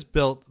team is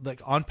built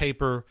like on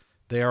paper,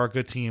 they are a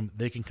good team.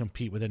 They can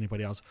compete with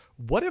anybody else.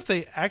 What if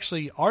they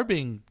actually are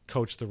being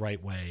coached the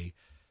right way,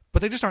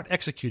 but they just aren't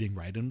executing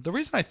right? And the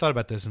reason I thought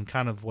about this and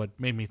kind of what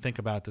made me think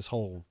about this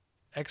whole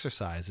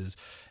exercise is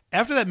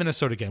after that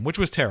Minnesota game, which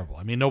was terrible.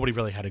 I mean, nobody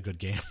really had a good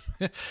game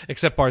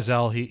except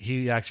Barzal.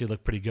 He actually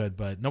looked pretty good,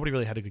 but nobody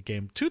really had a good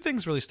game. Two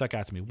things really stuck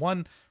out to me.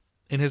 One,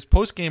 in his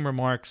post-game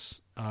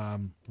remarks,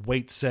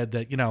 Waite said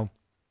that,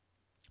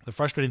 the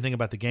frustrating thing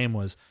about the game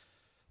was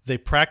they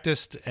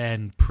practiced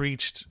and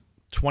preached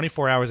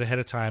 24 hours ahead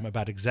of time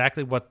about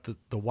exactly what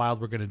the Wild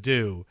were going to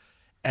do.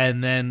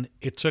 And then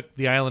it took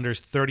the Islanders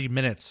 30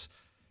 minutes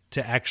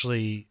to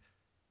actually,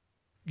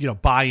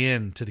 buy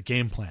in to the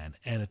game plan.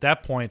 And at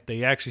that point,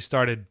 they actually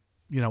started,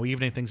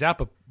 evening things out.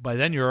 But by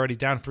then you're already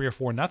down 3 or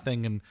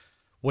 4-0. And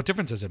what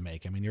difference does it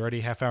make? I mean, you're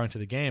already half hour into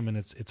the game and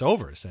it's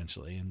over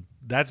essentially. And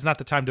that's not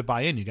the time to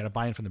buy in. You got to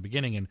buy in from the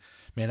beginning. And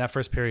man, that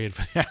first period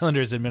for the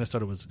Islanders in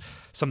Minnesota was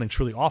something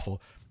truly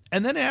awful.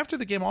 And then after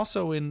the game,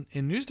 also in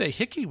Newsday,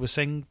 Hickey was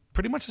saying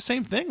pretty much the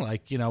same thing.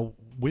 Like,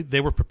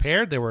 they were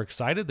prepared, they were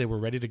excited, they were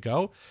ready to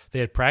go. They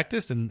had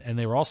practiced and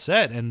they were all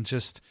set. And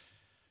just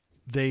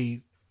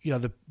they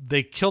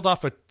killed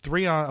off a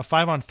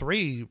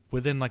 5-on-3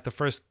 within like the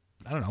first,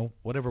 I don't know,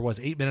 whatever it was,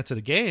 8 minutes of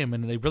the game.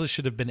 And they really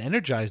should have been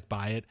energized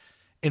by it.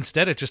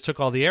 Instead, it just took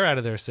all the air out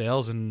of their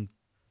sails and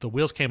the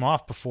wheels came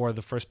off before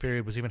the first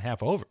period was even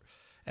half over.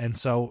 And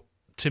so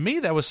to me,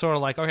 that was sort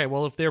of like, okay,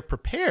 well, if they're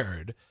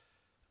prepared,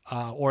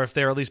 or if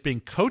they're at least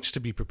being coached to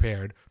be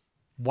prepared,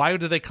 why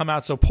do they come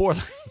out so poorly?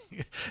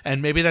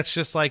 And maybe that's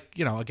just like,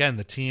 again,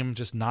 the team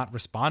just not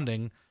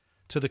responding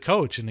to the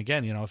coach. And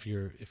again,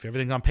 if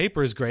everything on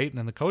paper is great and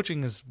then the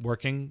coaching is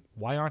working,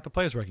 why aren't the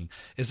players working?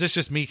 Is this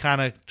just me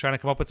kind of trying to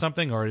come up with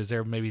something, or is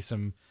there maybe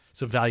some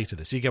value to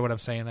this? You get what I'm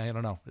saying? I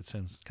don't know. It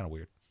seems kind of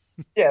weird.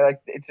 Yeah,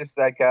 like it's just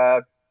like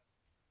the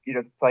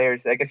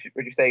players. I guess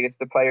what you're saying is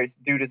the players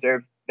do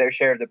deserve their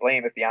share of the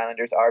blame if the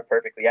Islanders are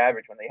perfectly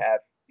average when they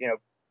have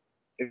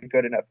a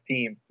good enough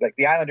team. Like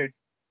the Islanders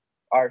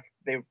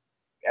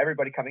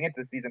everybody coming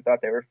into the season thought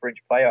they were a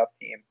fringe playoff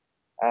team,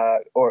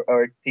 or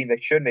a team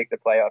that should make the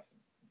playoffs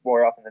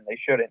more often than they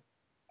shouldn't.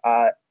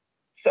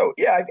 So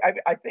yeah,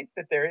 I think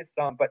that there is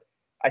some, but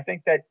I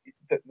think that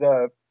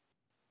the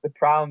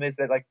problem is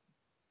that like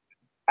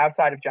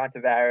outside of John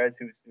Tavares,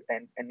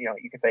 and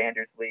you can say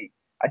Anders Lee,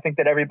 I think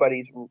that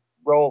everybody's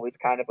role is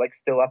kind of like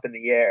still up in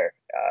the air.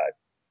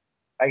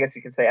 I guess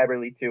you can say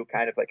Eberle too,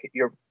 kind of like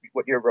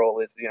what your role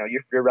is.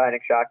 You're riding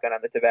shotgun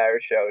on the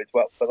Tavares show as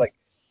well. But like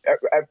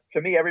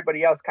to me,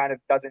 everybody else kind of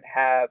doesn't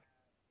have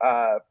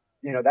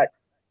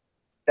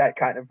that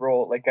kind of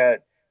role. Like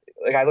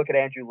I look at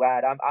Andrew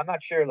Ladd. I'm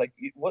not sure like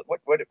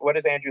what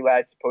is Andrew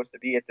Ladd supposed to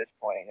be at this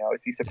point?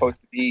 Is he supposed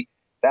to be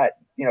that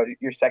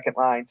your second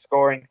line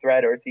scoring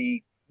threat, or is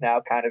he now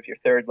kind of your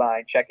third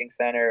line checking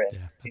center?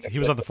 And he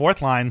was on the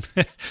fourth line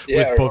with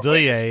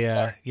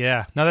Beauvillier.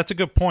 No, that's a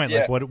good point.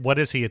 Like what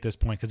is he at this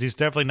point? Because he's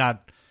definitely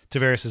not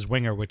Tavares'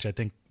 winger, which I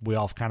think we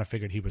all kind of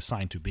figured he was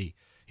signed to be.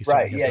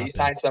 Right. Yeah, you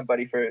signed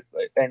somebody for,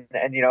 and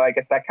I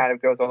guess that kind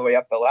of goes all the way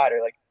up the ladder.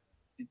 Like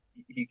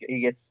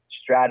he gets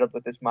straddled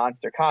with this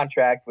monster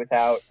contract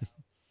without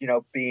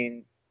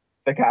being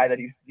the guy that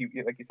he's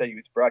like you said he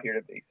was brought here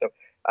to be. So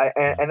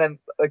and then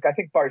like I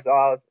think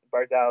Barzal is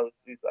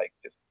like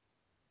just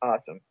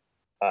awesome.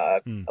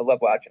 I love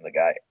watching the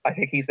guy. I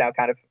think he's now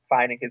kind of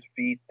finding his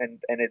feet and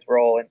his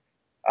role, and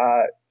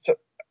so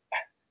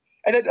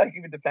and then like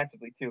even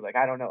defensively too. Like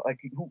I don't know, like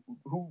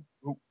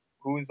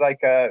who's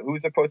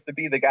supposed to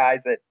be the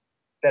guys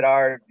that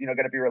are going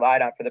to be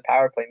relied on for the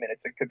power play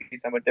minutes. It could be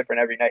someone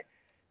different every night.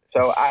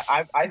 So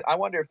I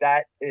wonder if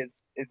that is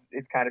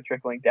kind of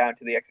trickling down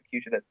to the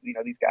execution that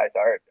these guys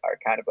are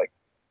kind of like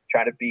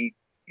trying to be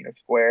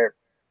square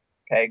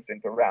pegs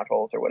into round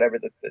holes or whatever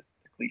the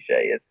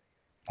cliche is.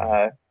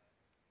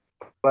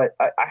 But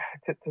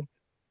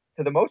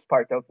to the most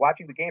part, though,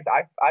 watching the games,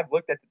 I've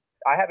looked at.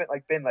 I haven't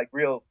been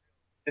real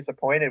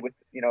disappointed with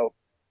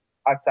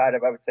outside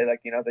of, I would say,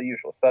 the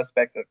usual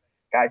suspects of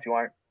guys who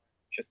aren't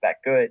just that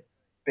good.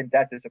 Been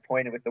that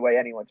disappointed with the way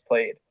anyone's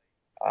played.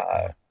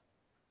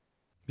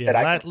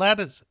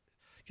 Ladd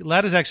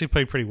has actually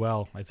played pretty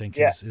well. I think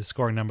his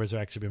scoring numbers have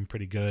actually been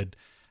pretty good.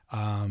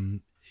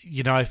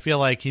 I feel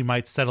like he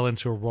might settle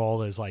into a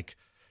role as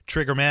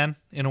trigger man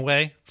in a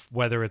way,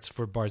 whether it's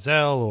for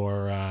Barzell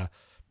or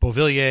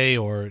Beauvillier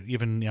or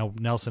even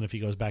Nelson if he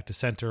goes back to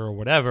center or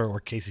whatever, or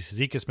Casey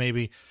Cizikas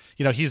maybe.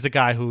 He's the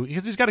guy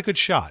he's got a good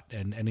shot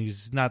and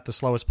he's not the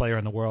slowest player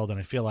in the world. And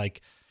I feel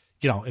like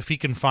if he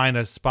can find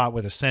a spot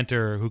with a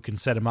center who can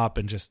set him up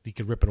and he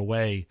could rip it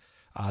away,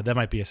 that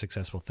might be a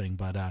successful thing.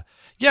 But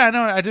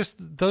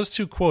those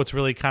two quotes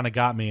really kind of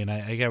got me. And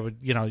I get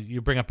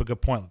you bring up a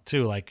good point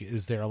too.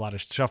 Is there a lot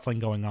of shuffling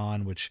going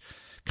on, which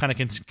kind of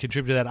can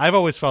contribute to that? I've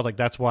always felt like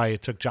that's why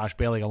it took Josh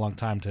Bailey a long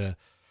time to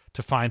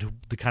find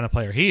the kind of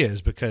player he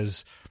is,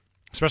 because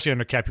especially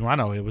under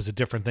Capuano, it was a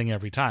different thing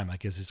every time.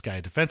 Is this guy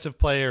a defensive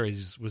player?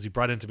 Was he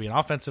brought in to be an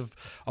offensive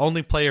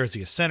only player? Is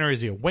he a center?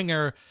 Is he a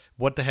winger?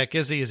 What the heck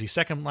is he? Is he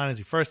second line? Is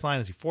he first line?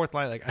 Is he fourth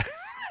line? I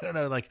don't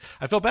know.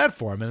 I felt bad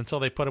for him, and until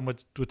they put him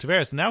with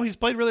Tavares, and now he's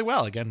played really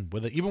well again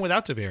even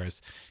without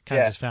Tavares.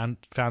 Kind of just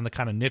found the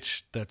kind of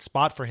niche, that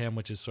spot for him,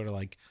 which is sort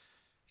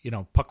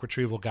of puck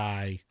retrieval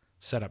guy,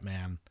 setup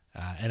man,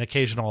 an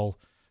occasional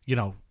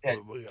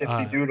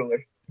Dipsy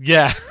doodler.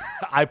 Yeah,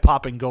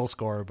 eye-popping goal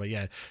scorer, but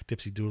yeah,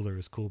 Dipsy Doodler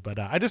is cool. But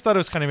I just thought it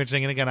was kind of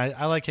interesting. And again,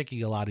 I like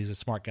Hickey a lot. He's a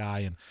smart guy.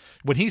 And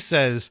when he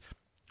says,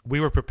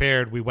 we were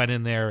prepared, we went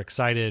in there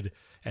excited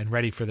and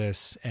ready for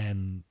this,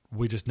 and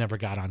we just never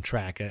got on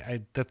track,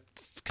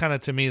 that's kind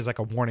of, to me, is like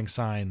a warning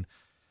sign.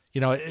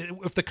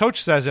 If the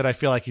coach says it, I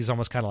feel like he's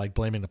almost kind of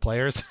blaming the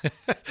players,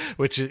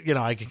 which,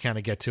 I can kind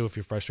of get to if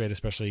you're frustrated,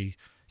 especially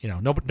 –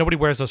 nobody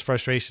wears those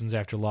frustrations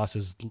after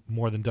losses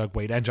more than Doug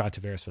Weight and John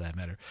Tavares, for that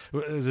matter.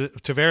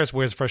 Tavares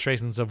wears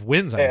frustrations of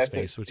wins on his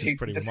face, which is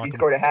pretty remarkable. He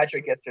scored a hat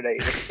trick yesterday.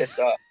 He looked pissed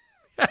off.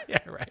 Yeah,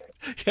 right.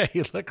 Yeah,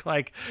 he looked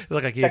like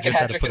he had just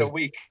had to put his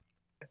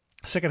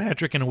second hat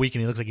trick in a week,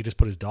 and he looks like he just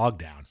put his dog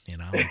down.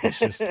 It's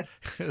just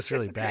it's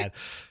really bad.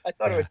 I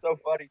thought it was so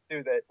funny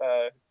too that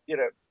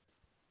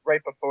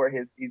right before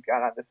he's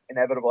gone on this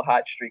inevitable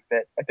hot streak,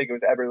 that I think it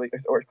was Eberle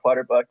or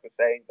Clutterbuck was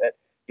saying that.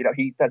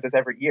 He does this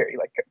every year. He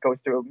goes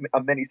through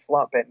a mini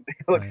slump, and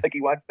it looks like he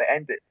wants to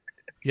end it.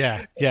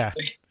 Yeah.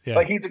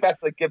 He's about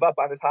to give up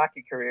on his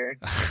hockey career.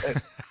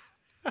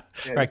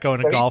 Right,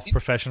 going to golf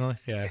professionally.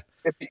 Yeah.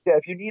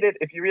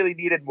 If you really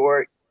needed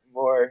more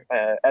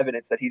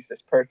evidence that he's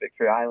just perfect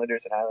for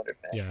Islanders and Islander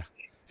fans. Yeah,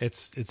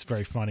 it's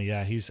very funny.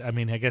 Yeah,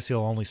 I guess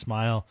he'll only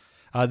smile.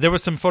 There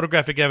was some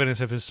photographic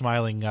evidence of his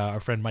smiling. Our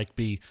friend Mike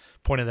B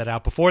pointed that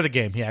out before the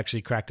game. He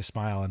actually cracked a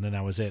smile, and then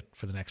that was it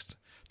for the next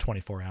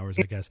 24 hours,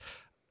 I guess.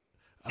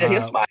 Yeah,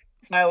 he'll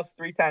smiles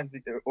 3 times,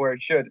 or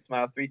should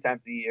smile 3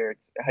 times a year.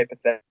 It's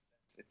hypothetical.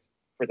 It's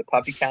for the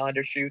puppy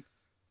calendar shoot.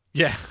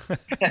 Yeah.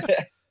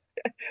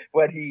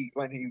 when he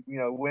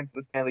wins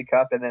the Stanley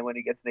Cup, and then when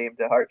he gets named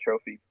a Hart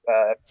Trophy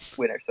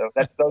winner. So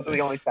those are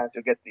the only times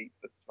you'll get the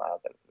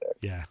smiles out of there.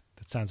 Yeah,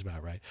 that sounds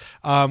about right.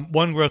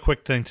 One real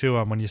quick thing too.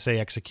 When you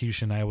say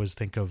execution, I always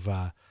think of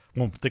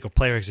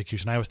player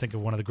execution. I always think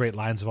of one of the great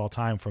lines of all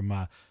time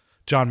from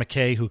John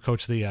McKay, who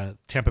coached the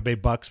Tampa Bay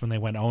Bucks when they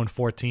went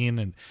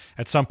 0-14. And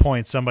at some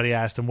point, somebody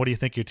asked him, "What do you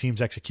think your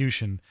team's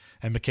execution?"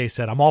 And McKay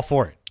said, "I'm all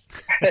for it."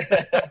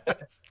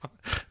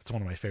 It's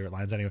one of my favorite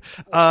lines anyway.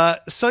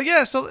 So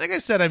like I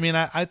said,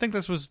 I think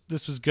this was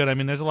good.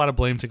 There's a lot of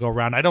blame to go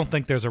around. I don't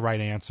think there's a right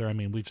answer.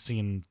 We've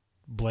seen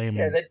blame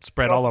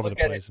spread all over the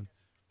place.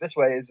 This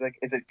way is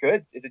it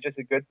good? Is it just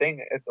a good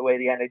thing? It's the way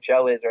the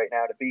NHL is right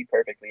now, to be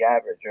perfectly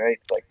average, right?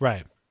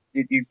 Right.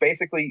 You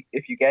basically,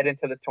 if you get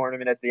into the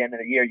tournament at the end of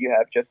the year, you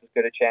have just as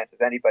good a chance as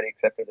anybody,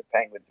 except for the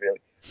Penguins, really.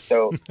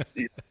 So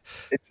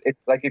it's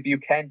like, if you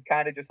can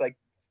kind of just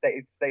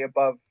stay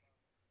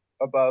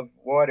above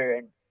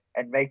water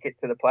and make it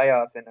to the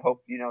playoffs, and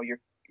hope you're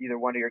either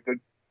one of you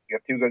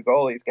have 2 good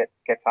goalies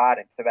gets hot,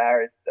 and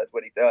Tavares does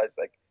what he does.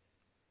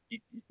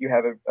 You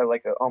have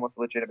a almost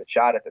legitimate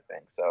shot at the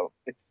thing. So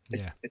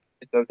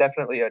it's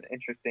definitely an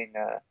interesting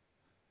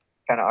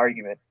kind of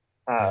argument.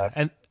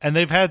 And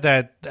they've had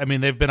that.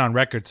 They've been on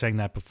record saying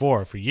that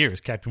before for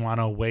years.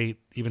 Capuano, Weight,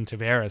 even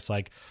Tavares.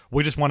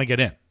 We just want to get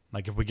in.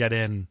 If we get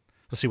in,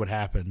 we'll see what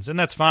happens, and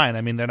that's fine.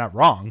 They're not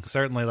wrong.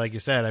 Certainly, like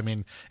you said,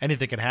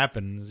 anything can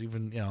happen.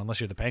 Even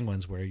unless you're the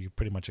Penguins, where you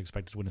pretty much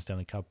expected to win a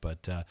Stanley Cup.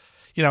 But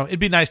it'd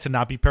be nice to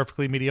not be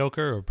perfectly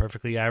mediocre or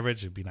perfectly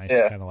average. It'd be nice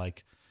to kind of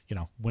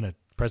win a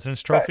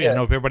President's Trophy. I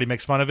know everybody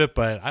makes fun of it,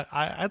 but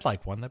I'd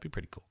like one. That'd be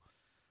pretty cool.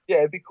 Yeah,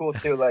 it'd be cool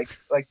too. Like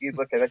you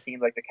look at a team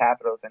like the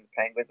Capitals and the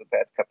Penguins the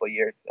past couple of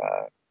years.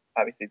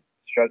 Obviously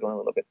struggling a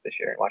little bit this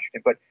year in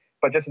Washington, but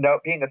just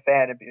being a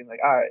fan and being like,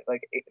 all right,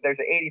 like there's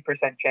an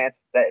 80%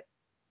 chance that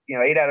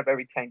 8 out of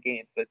every 10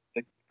 games that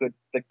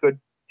the good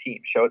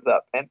team shows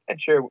up, and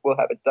sure we'll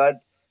have a dud,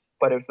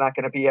 but it's not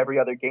going to be every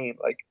other game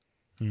like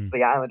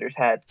the Islanders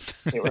had.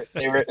 They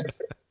were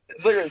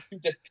literally two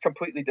just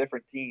completely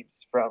different teams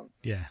from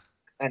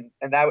and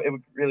that it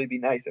would really be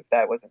nice if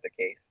that wasn't the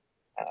case.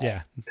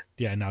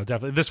 No,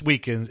 definitely. This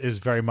week is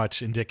very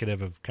much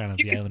indicative of kind of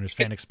the Islanders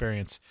fan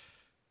experience.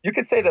 You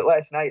could say that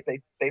last night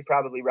they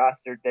probably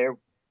rostered their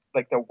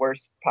like the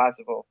worst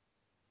possible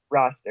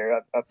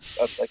roster of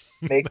like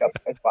makeup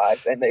as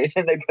five, and they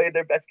played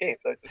their best game.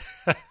 So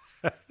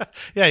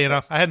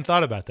yeah, I hadn't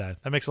thought about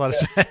that. That makes a lot of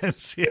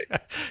sense.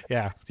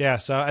 Yeah.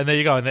 So and there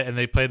you go, and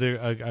they played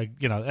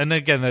and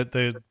again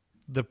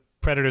the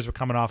Predators were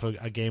coming off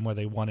a game where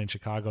they won in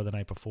Chicago the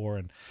night before,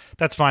 and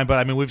that's fine. But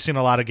I mean, we've seen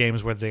a lot of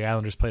games where the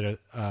Islanders played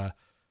a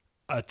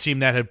team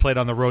that had played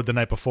on the road the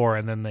night before,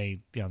 and then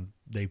they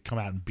come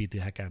out and beat the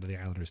heck out of the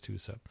Islanders too.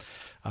 So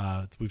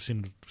we've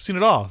seen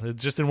it all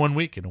just in 1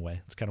 week in a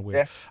way. It's kind of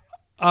weird.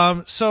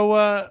 Yeah.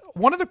 So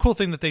one other cool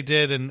thing that they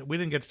did, and we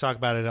didn't get to talk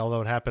about it,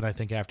 although it happened I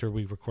think after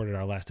we recorded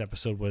our last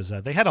episode, was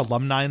they had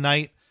alumni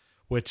night,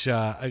 which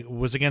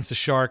was against the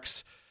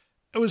Sharks.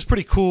 It was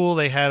pretty cool.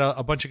 They had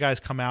a bunch of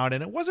guys come out,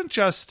 and it wasn't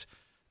just,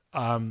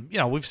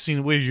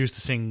 we're used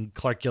to seeing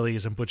Clark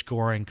Gillies and Butch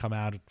Goring come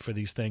out for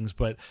these things,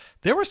 but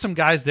there were some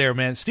guys there,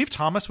 man. Steve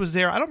Thomas was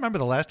there. I don't remember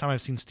the last time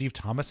I've seen Steve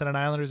Thomas at an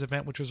Islanders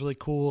event, which was really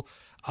cool.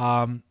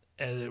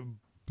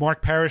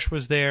 Mark Parrish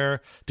was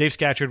there. Dave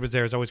Scatchard was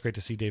there. It's always great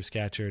to see Dave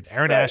Scatchard.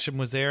 Aaron Asham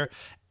was there.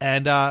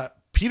 And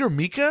Peter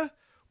Mika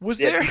was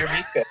there. Peter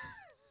Mika.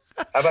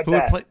 How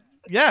about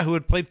that? Who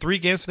had played 3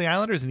 games for the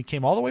Islanders, and he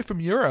came all the way from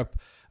Europe.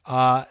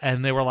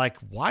 And they were like,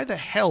 why the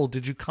hell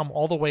did you come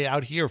all the way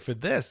out here for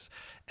this?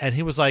 And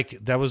he was like,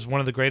 that was one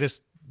of the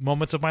greatest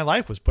moments of my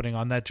life, was putting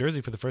on that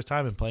jersey for the first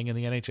time and playing in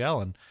the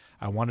NHL. And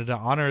I wanted to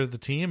honor the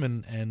team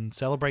and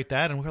celebrate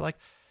that. And we were like,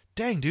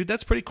 dang, dude,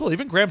 that's pretty cool.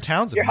 Even Graham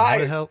Townsend. You're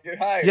hired. You're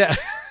hired. Yeah.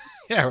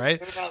 Yeah,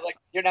 right.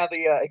 You're now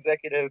the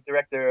executive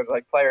director of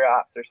like player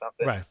ops or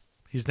something. Right.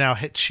 He's now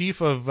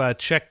chief of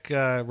Czech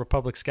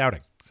Republic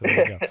scouting. So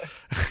there you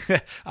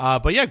go.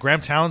 But yeah,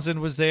 Graham Townsend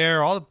was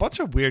there. A bunch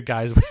of weird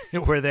guys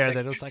were there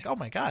that it was like, oh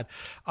my God.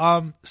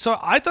 So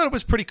I thought it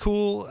was pretty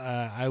cool.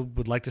 I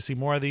would like to see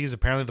more of these.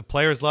 Apparently the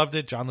players loved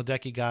it. John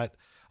Ledecky got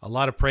a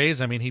lot of praise.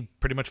 I mean, he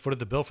pretty much footed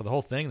the bill for the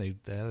whole thing. They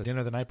had a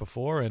dinner the night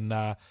before, and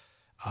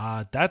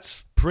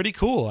that's pretty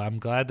cool. I'm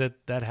glad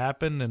that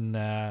happened, and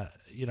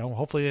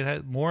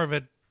hopefully more of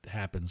it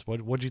happens.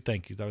 What'd you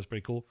think? You thought it was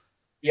pretty cool?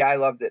 Yeah, I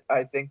loved it.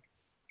 I think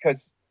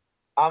because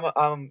I'm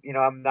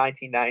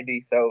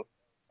 1990, so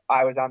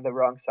I was on the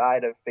wrong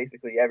side of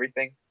basically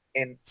everything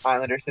in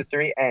Islanders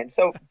history, and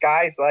so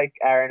guys like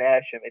Aaron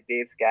Asham and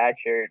Dave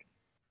Scatchard,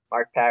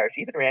 Mark Parrish,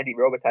 even Randy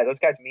Robitaille, those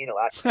guys mean a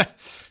lot.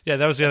 Yeah,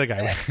 that was the other guy,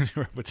 Randy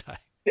Robitaille.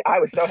 I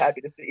was so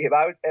happy to see him.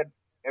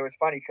 It was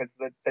funny because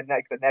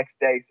the next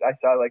day I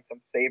saw like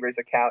some Sabres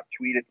account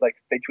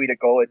they tweet a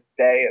goal a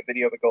day, a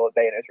video of a goal a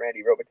day, and it's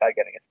Randy Robitaille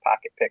getting his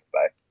pocket picked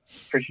by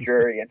Chris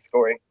Drury and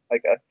scoring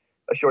like a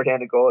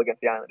shorthanded goal against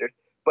the Islanders.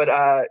 But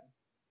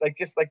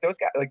just like those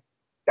guys, like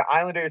the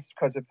Islanders,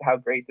 because of how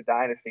great the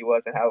dynasty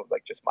was and how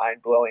like just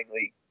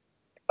mind-blowingly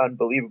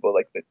unbelievable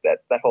like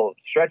that whole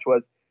stretch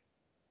was,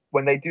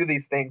 when they do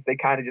these things, they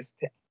kind of just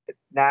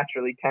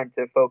naturally tend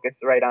to focus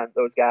right on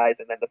those guys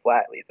and then the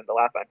Flatleys and the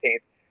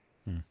LaFontaines.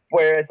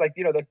 Whereas like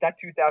that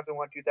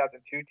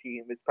 2001-2002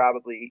 team is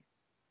probably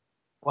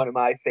one of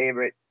my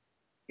favorite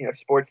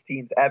sports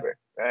teams ever.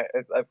 Right,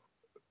 of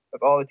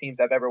all the teams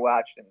I've ever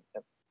watched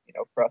and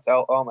across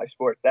all my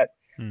sports, that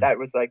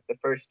was like the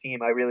first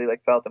team I really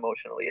like felt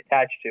emotionally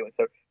attached to. And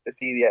so to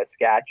see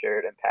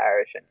Scatchard and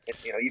Parrish and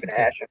even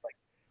Asham, like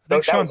I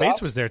think Sean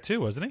Bates was there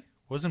too, wasn't he?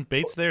 Wasn't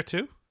Bates there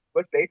too?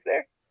 Was Bates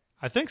there?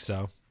 I think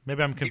so.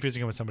 Maybe I'm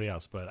confusing him with somebody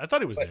else, but I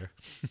thought he was there.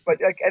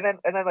 But like and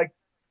then like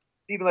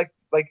even like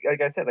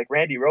I said, like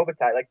Randy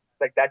Robitaille,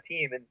 like that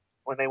team, and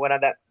when they went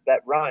on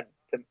that run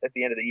at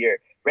the end of the year,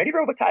 Randy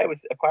Robitaille was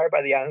acquired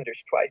by the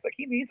Islanders twice. Like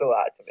he means a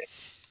lot to me.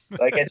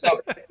 Like and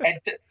so and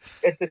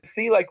to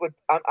see like what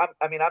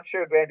I'm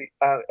sure Randy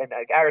and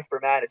like Aris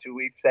Bermanis, who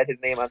we've said his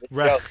name on the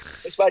show,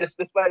 this might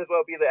as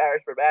well be the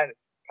Aris Bermanis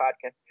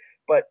podcast.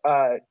 But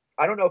I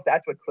don't know if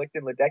that's what clicked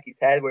in Ledecky's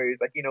head, where he's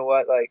like, you know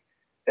what, like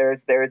there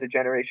is a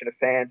generation of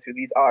fans who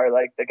these are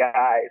like the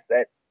guys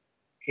that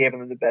gave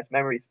him the best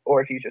memories,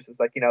 or if he just was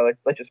like,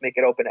 let's just make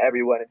it open to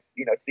everyone and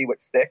see what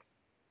sticks.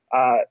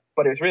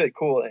 But it was really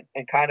cool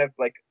and kind of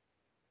like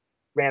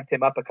ramped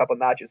him up a couple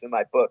notches in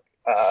my book.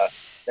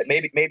 That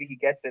maybe he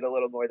gets it a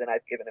little more than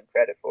I've given him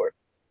credit for.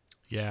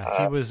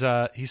 Yeah, he was.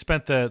 He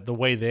spent the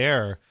way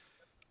there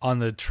on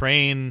the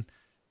train,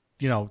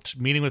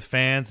 meeting with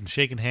fans and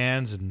shaking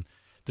hands, and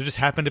there just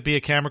happened to be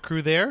a camera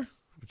crew there,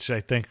 which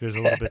I think was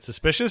a little bit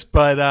suspicious.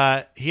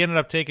 But he ended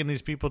up taking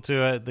these people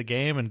to the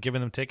game and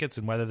giving them tickets,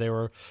 and whether they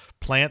were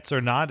plants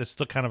or not, it's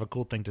still kind of a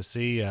cool thing to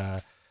see.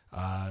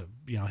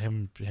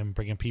 him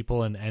bringing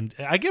people and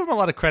I give him a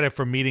lot of credit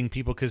for meeting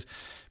people because,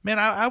 man,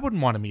 I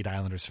wouldn't want to meet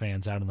Islanders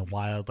fans out in the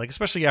wild, like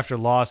especially after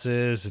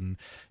losses. And,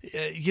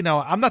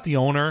 I'm not the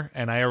owner,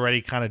 and I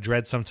already kind of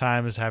dread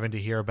sometimes having to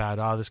hear about,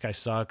 oh, this guy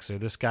sucks or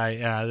this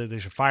guy, they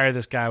should fire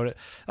this guy.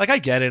 Like, I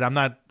get it. I'm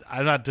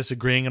not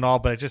disagreeing at all,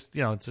 but I just,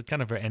 it's a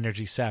kind of an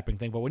energy sapping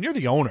thing. But when you're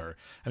the owner,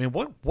 I mean,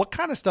 what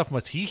kind of stuff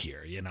must he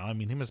hear? I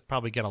mean, he must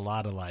probably get a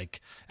lot of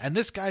like, and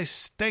this guy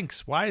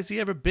stinks. Why has he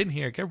ever been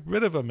here? Get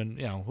rid of him.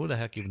 And, who the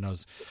heck even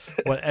knows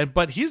what,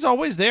 but he's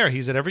always there.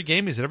 He's at every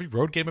game. He's at every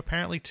road game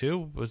apparently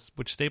too,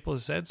 which Staples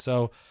has said.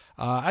 So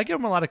I give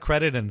him a lot of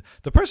credit. And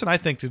the person I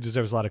think who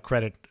deserves a lot of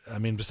credit, I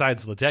mean,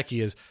 besides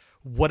Ledecky, is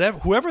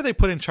whoever they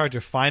put in charge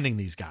of finding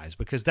these guys,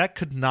 because that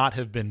could not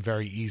have been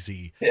very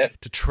easy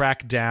to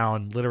track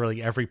down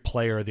literally every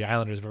player the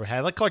Islanders have ever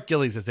had. Like Clark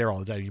Gillies is there all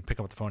the time. You pick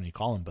up the phone and you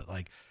call him, but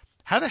like,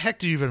 how the heck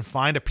do you even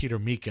find a Peter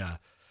Mika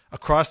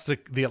across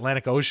the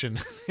Atlantic Ocean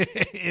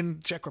in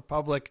Czech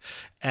Republic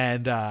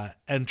and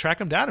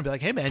track him down and be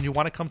like, hey man, you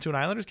want to come to an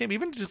Islanders game?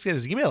 Even just get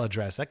his email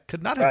address. That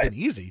could not have been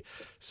easy.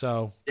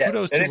 So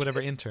kudos to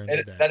whatever intern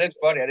did that. That is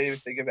funny. I didn't even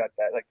think about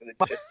that, like the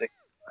logistics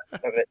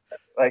of it.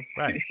 Like,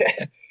 right.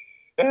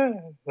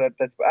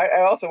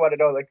 I also want to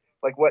know like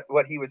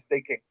what he was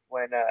thinking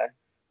when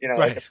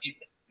right.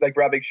 like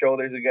rubbing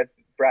shoulders against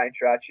Brian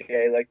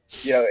Trottier, like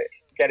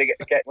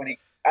get when he.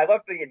 I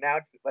love the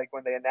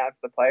when they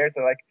announced the players.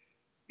 They're like,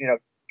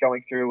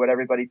 going through what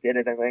everybody did,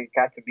 and then when it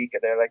got to Mika,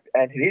 they're like,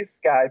 and this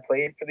guy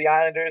played for the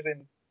Islanders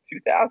in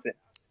 2000.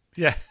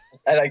 Yeah,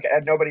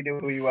 and nobody knew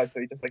who he was,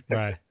 so he just like took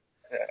right.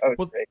 It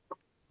was great.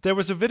 There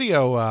was a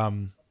video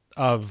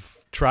of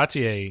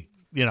Trottier,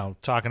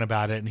 talking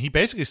about it, and he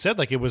basically said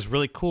like it was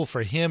really cool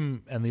for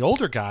him and the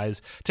older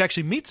guys to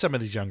actually meet some of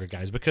these younger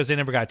guys because they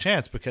never got a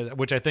chance,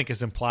 which I think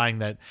is implying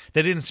that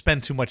they didn't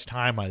spend too much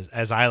time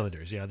as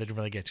Islanders. They didn't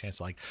really get a chance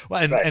to and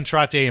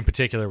Trottier in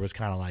particular was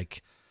kind of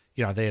like,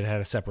 they had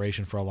a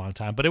separation for a long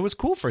time, but it was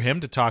cool for him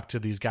to talk to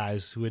these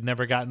guys who had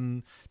never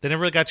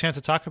really got a chance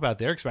to talk about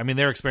their experience. I mean,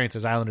 their experience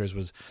as Islanders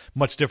was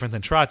much different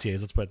than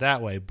Trottier's, let's put it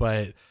that way.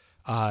 But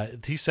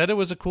he said it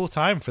was a cool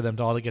time for them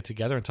to all get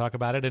together and talk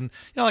about it. And,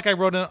 like I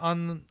wrote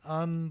on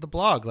the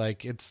blog,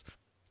 like it's,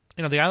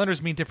 the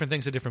Islanders mean different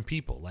things to different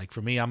people. Like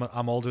for me,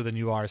 I'm older than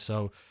you are.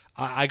 So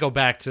I go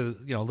back to,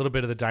 a little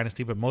bit of the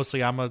dynasty, but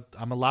mostly I'm a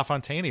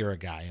LaFontaine era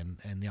guy,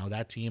 and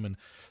that team and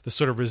the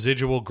sort of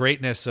residual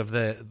greatness of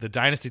the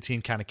dynasty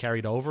team kind of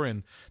carried over,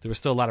 and there was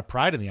still a lot of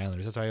pride in the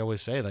Islanders. That's why I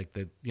always say, like,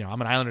 that,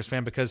 I'm an Islanders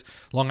fan because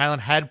Long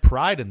Island had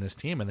pride in this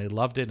team, and they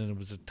loved it, and it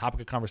was a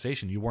topic of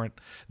conversation. You weren't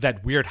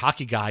that weird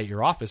hockey guy at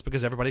your office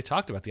because everybody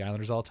talked about the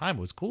Islanders all the time.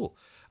 It was cool.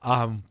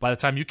 By the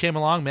time you came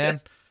along,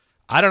 man,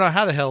 I don't know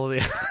how the hell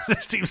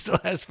this team still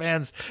has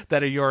fans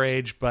that are your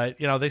age, but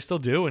they still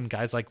do, and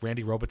guys like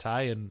Randy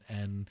Robitaille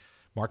and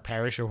Mark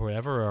Parrish or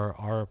whoever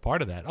are a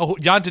part of that. Oh,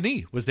 Jan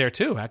Denis was there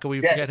too. How can we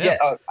forget him?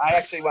 Yeah, I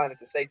actually wanted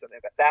to say something,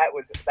 but that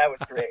was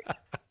great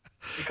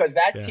because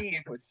that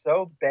team was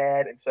so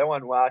bad and so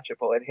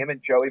unwatchable, and him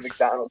and Joey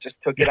McDonald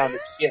just took it on the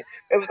chin.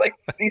 It was like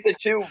these are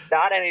two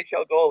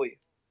non-NHL goalies.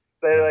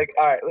 They're like,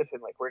 all right, listen,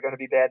 like we're going to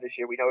be bad this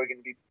year. We know we're going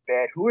to be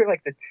bad. Who are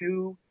like the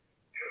two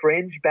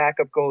fringe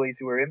backup goalies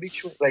who are in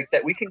between, like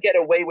that we can get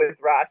away with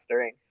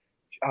rostering?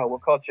 We'll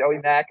call Joey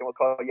Mack and we'll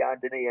call Jan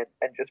Denis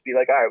and just be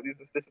like, all right,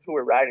 this is who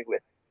we're riding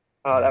with.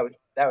 Oh,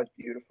 that was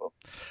beautiful.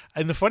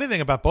 And the funny thing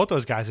about both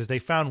those guys is they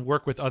found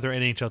work with other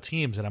NHL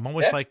teams, and I'm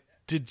always like,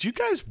 did you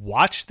guys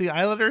watch the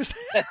Islanders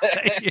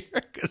that year?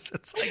 Because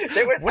it's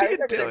like, what are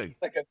you doing?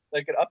 Like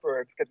an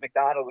uproar because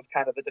McDonald was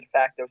kind of the de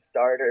facto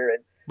starter,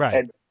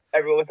 and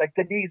everyone was like,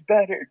 Denis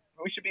better.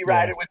 We should be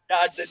riding with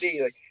Jan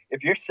Denis. Like,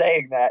 if you're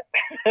saying that,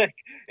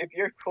 if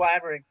you're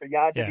clamoring for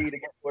Jan Denis to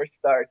get more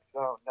starts,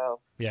 oh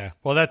no. Yeah,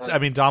 well,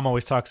 Dom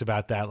always talks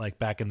about that, like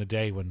back in the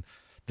day when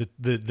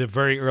the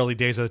very early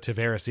days of the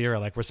Tavares era,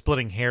 like we're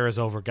splitting hairs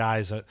over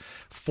guys,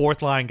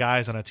 fourth line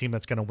guys on a team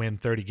that's going to win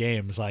 30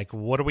 games. Like,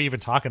 what are we even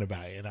talking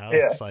about?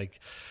 It's like,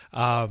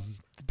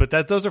 but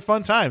those are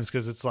fun times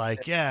because it's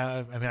like,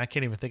 I mean, I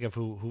can't even think of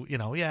who we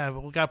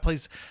got to play.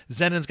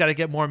 Zenon's got to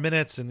get more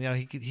minutes, and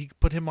he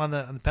put him on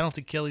the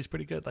penalty kill. He's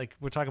pretty good. Like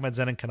we're talking about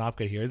Zenon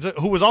Konopka here,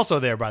 who was also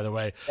there, by the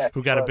way,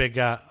 who got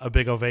a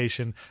big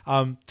ovation.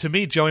 To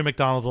me, Joey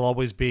McDonald will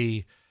always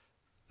be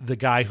the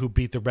guy who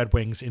beat the Red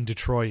Wings in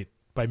Detroit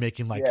by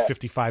making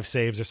 55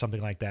 saves or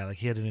something like that. Like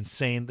he had an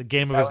insane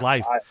game of his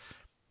life.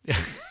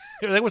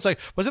 It was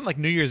wasn't like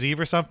New Year's Eve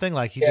or something.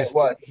 Like it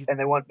was, and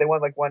they won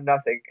like 1-0. And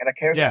I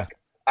can't. Yeah.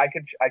 I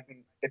can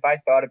if I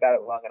thought about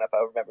it long enough,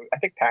 I would remember. I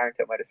think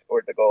Parrington might have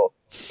scored the goal,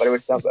 but it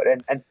was somebody,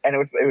 and it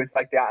was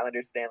like the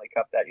Islanders Stanley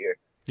Cup that year.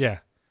 Yeah,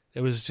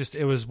 it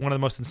was one of the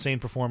most insane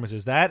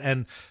performances. That,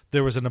 and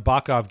there was a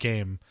Nabokov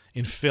game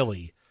in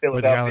Philly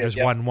where the Islanders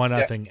won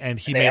 1-0, and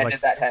he made like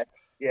that hex.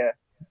 Yeah.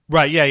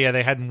 Right, yeah,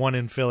 they hadn't won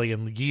in Philly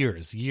in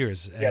years,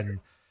 and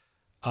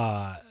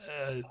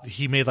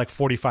he made like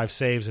 45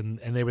 saves, and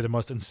they were the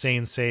most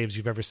insane saves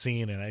you've ever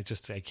seen, and I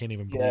can't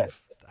even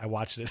believe I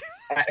watched it.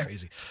 It's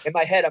crazy. In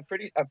my head, I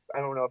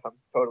don't know if I'm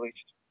totally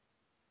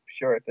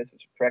sure if this is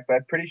correct, but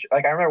I'm pretty sure.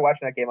 Like I remember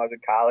watching that game. I was in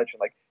college and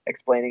like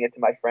explaining it to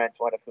my friends,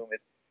 one of whom is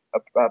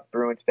a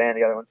Bruins fan,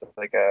 the other one's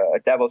like a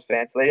Devils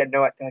fan. So they didn't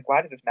know. Like,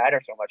 why does this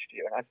matter so much to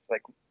you? And I was just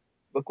like,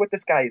 look what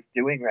this guy is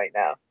doing right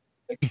now.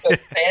 Like, he's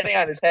standing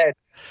on his head,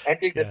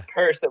 ending this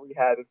curse that we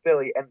have in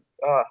Philly, and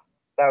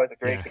that was a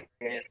great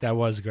game. That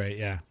was great.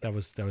 Yeah, that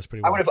was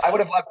pretty. I would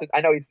have loved to.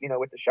 I know he's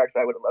with the Sharks,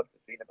 but I would have loved to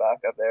see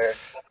Nabok up there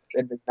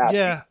in this.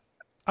 Yeah,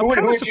 I'm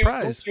kind of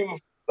surprised.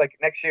 Like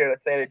next year,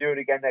 let's say they do it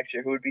again next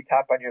year, who would be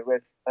top on your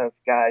list of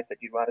guys that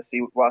you'd want to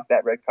see walk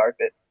that red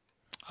carpet?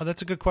 Oh,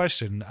 that's a good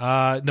question.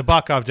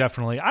 Nabokov,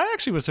 definitely. I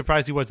actually was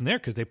surprised he wasn't there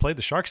because they played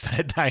the Sharks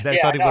that night. I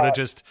thought he would have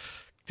just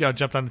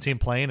jumped on the team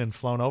plane and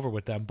flown over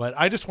with them. But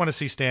I just want to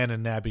see Stan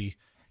and Nabby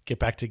get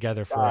back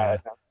together for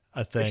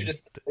a thing.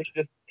 They should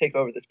just take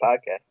over this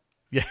podcast.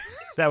 Yeah,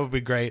 that would be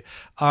great.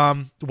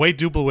 Wade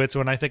Dublowitz,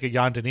 when I think of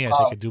Jan Denis, I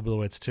think of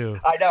Dublowitz too.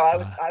 I know.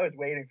 I was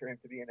waiting for him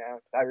to be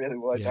announced. I really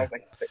was. Yeah. I was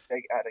like,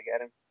 they got to get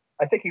him.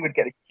 I think he would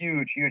get a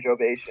huge, huge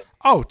ovation.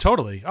 Oh,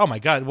 totally. Oh, my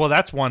God. Well,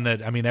 that's one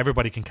that, I mean,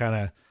 everybody can kind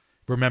of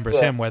remembers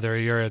him, whether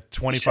you're a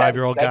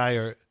 25-year-old guy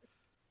or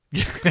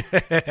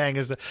I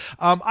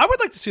would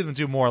like to see them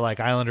do more like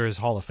Islanders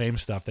Hall of Fame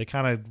stuff. They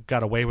kind of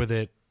got away with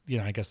it.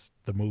 I guess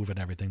the move and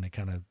everything, they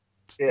kind of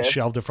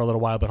shelved it for a little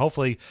while, but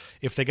hopefully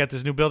if they get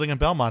this new building in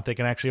Belmont, they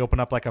can actually open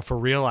up like a for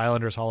real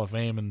Islanders Hall of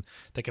Fame and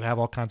they can have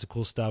all kinds of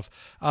cool stuff.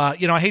 I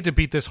hate to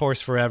beat this horse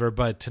forever,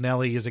 but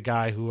Tonelli is a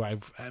guy who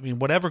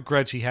whatever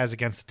grudge he has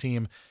against the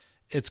team,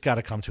 it's got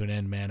to come to an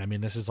end, man. I mean,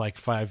 this is like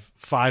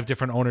five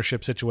different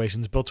ownership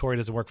situations. Bill Torrey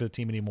doesn't work for the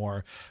team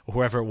anymore.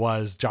 Whoever it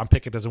was, John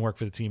Pickett doesn't work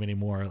for the team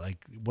anymore.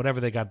 Like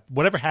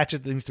whatever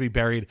hatchet needs to be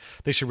buried,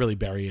 they should really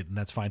bury it, and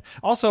that's fine.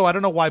 Also, I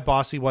don't know why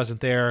Bossy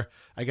wasn't there.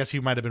 I guess he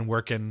might have been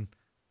working.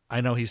 I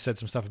know he said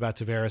some stuff about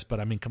Tavares, but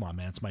I mean, come on,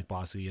 man, it's Mike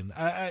Bossy. And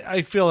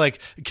I feel like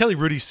Kelly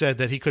Rudy said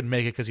that he couldn't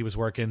make it because he was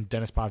working.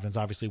 Dennis Potvin's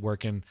obviously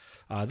working.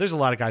 There's a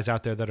lot of guys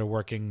out there that are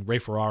working. Ray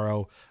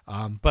Ferraro.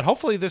 But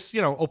hopefully this,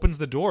 opens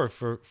the door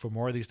for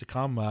more of these to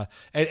come.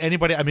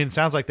 Anybody, I mean, it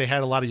sounds like they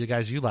had a lot of you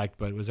guys you liked,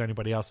 but was there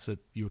anybody else that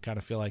you would kind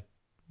of feel like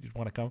you'd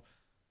want to come?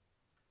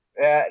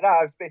 No,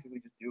 I was basically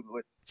just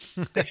Dublowitz.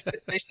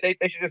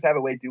 They should just have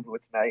a Wade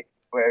Dublowitz night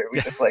where we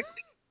just like,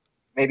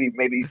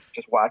 Maybe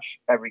just watch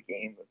every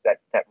game of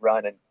that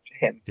run and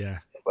him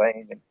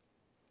playing.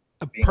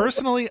 And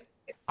personally,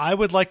 I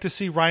would like to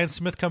see Ryan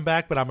Smith come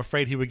back, but I'm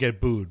afraid he would get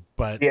booed.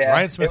 But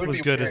Ryan Smith was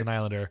good as an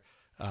Islander.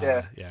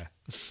 Yeah.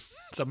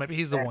 So maybe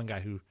he's the one guy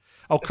who.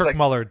 Oh, Kirk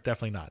Muller,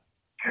 definitely not.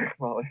 Kirk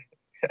Muller.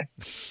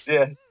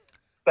 Yeah,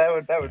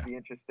 that would be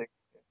interesting.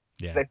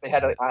 Yeah, if they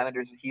had an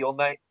Islanders heel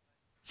night.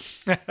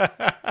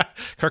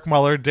 Kirk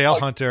Muller, Dale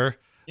Hunter,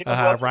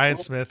 Ryan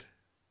Smith.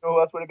 Who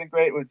else would have been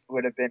great?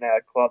 Would have been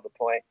Claude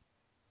Lapointe.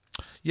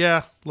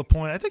 Yeah,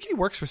 Lapointe. I think he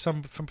works for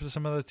some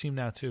other team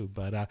now too.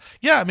 But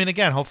I mean,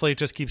 again, hopefully it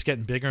just keeps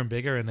getting bigger and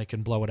bigger, and they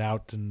can blow it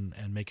out and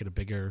make it a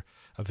bigger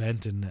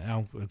event. And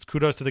it's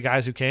kudos to the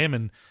guys who came,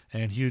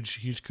 and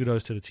huge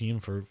kudos to the team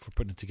for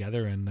putting it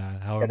together. And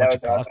however much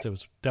it cost, it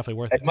was definitely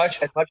worth it. As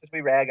much as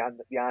we rag on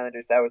the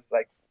Islanders, that was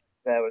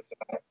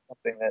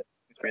something that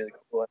was really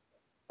cool.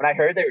 When I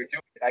heard they were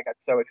doing it, I got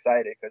so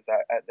excited because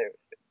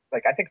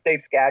I think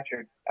Dave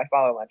Scatchard, I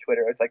follow him on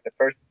Twitter. It was like the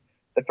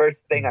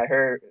first thing I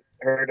heard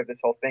of this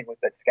whole thing was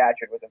that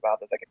Scatchard was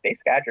involved. I was like, if Dave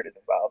Scatchard is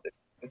involved,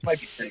 this might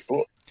be pretty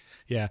cool.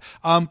 Yeah.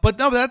 But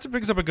no, that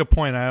brings up a good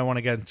point. I don't want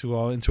to get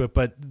into it,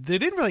 but they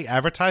didn't really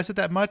advertise it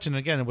that much. And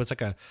again, it was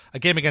like a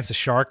game against the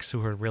Sharks,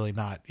 who are really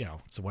not,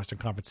 it's a Western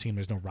Conference team.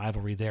 There's no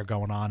rivalry there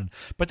going on.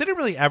 But they didn't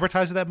really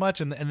advertise it that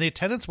much. And the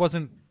attendance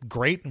wasn't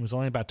great. It was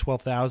only about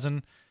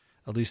 12,000,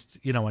 at least,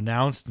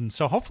 announced. And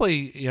so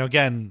hopefully,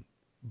 again,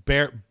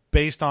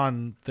 based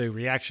on the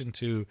reaction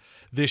to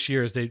this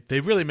year's, they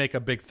really make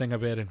a big thing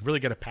of it and really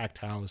get a packed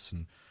house,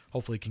 and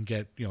hopefully can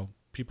get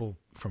people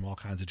from all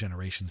kinds of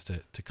generations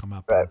to come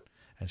up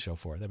and show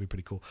for it. That'd be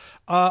pretty cool.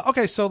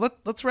 Okay, so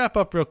let's wrap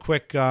up real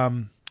quick. They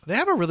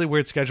have a really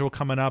weird schedule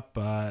coming up.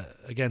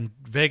 Again,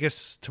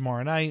 Vegas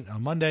tomorrow night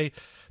on Monday.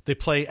 They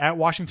play at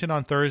Washington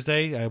on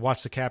Thursday. I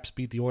watched the Caps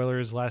beat the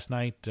Oilers last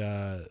night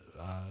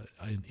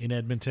in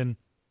Edmonton.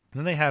 And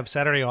then they have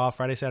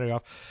Friday, Saturday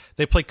off.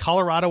 They play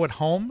Colorado at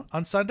home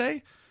on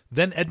Sunday,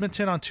 then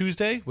Edmonton on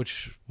Tuesday,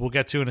 which we'll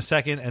get to in a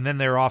second, and then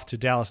they're off to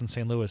Dallas and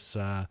St. Louis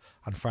on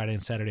Friday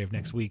and Saturday of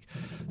next week.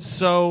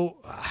 So,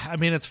 I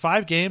mean, it's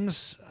 5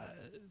 games.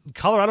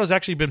 Colorado's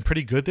actually been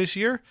pretty good this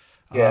year.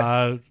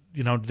 Yeah.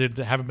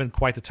 They haven't been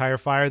quite the tire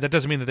fire. That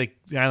doesn't mean that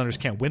the Islanders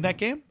can't win that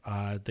game.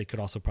 They could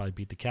also probably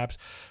beat the Caps.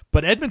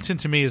 But Edmonton,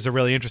 to me, is a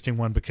really interesting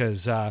one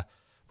because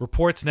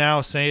reports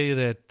now say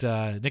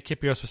that Nick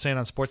Kyrgios was saying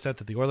on Sportsnet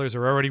that the Oilers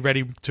are already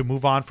ready to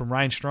move on from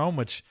Ryan Strome,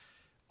 which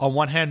on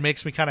one hand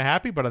makes me kind of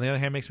happy, but on the other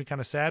hand makes me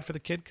kind of sad for the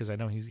kid because I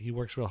know he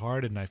works real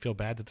hard and I feel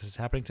bad that this is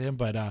happening to him.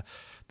 But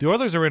the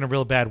Oilers are in a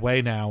real bad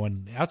way now,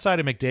 and outside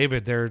of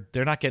McDavid,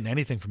 they're not getting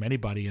anything from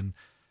anybody. And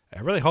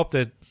I really hope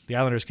that the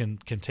Islanders can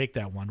take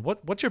that one.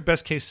 What's your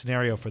best case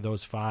scenario for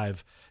those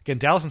 5? Again,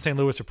 Dallas and St.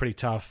 Louis are pretty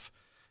tough.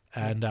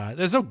 And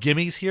there's no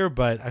gimmies here,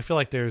 but I feel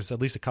like there's at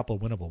least a couple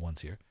of winnable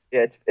ones here.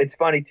 Yeah, it's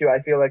funny too.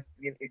 I feel like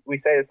we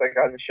say this like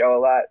on the show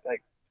a lot.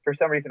 Like for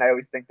some reason, I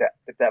always think that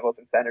the Devils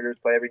and Senators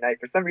play every night.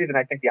 For some reason,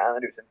 I think the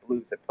Islanders and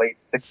Blues have played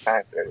 6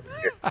 times during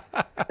the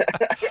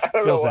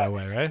year. Feels that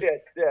way, right?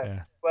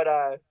 Yeah.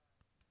 But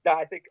no,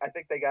 I think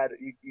they got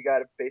you got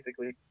to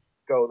basically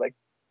go like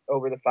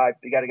over the 5.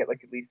 You got to get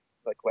like at least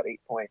like 8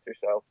 points or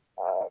so,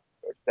 or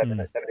 7,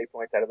 8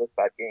 points out of those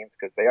 5 games,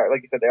 because they are,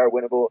 like you said, they are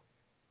winnable.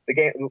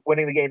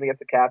 Winning the game against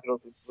the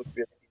Capitals would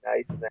really be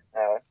nice, and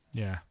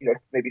then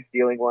maybe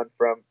stealing one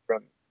from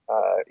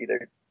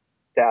either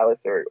Dallas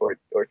or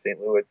St.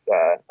 Louis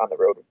on the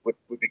road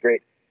would be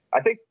great.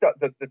 I think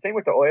the thing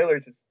with the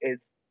Oilers is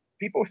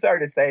people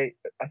started to say,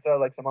 I saw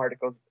like some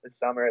articles this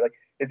summer, like,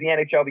 is the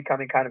NHL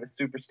becoming kind of a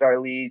superstar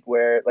league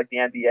where, like the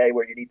NBA,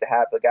 where you need to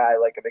have a guy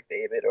like a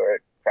McDavid or a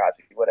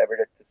Crosby, whatever,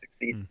 to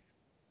succeed?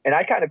 And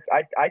I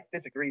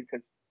disagree,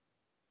 because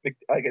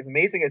like as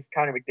amazing as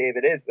Connor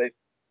McDavid is, they,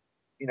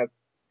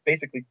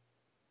 basically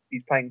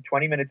he's playing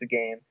 20 minutes a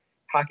game.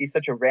 Hockey's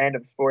such a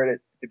random sport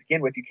to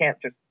begin with. You can't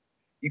just,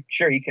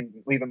 sure, he can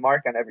leave a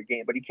mark on every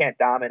game, but he can't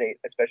dominate,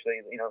 especially,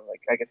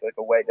 like, I guess like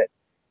a way that,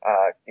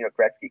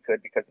 Gretzky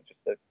could, because of just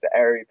the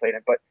era he played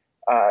in. But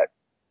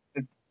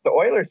the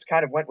Oilers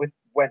kind of went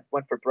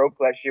for broke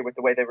last year with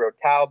the way they rode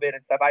Talbot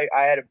and stuff. I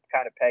had him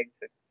kind of pegged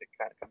to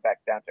kind of come back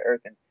down to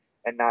earth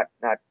and not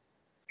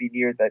be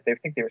near that. They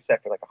think they were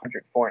set for like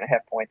 104.5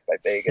 points by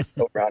Vegas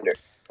over under.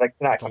 Like,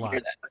 not come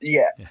near that.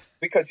 Yeah,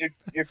 because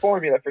your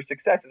formula for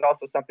success is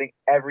also something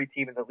every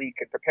team in the league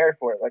can prepare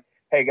for. Like,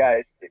 hey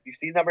guys, if you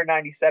see number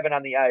 97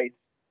 on the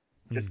ice,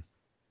 just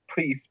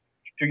please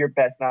do your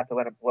best not to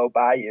let him blow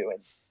by you,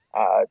 and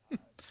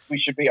we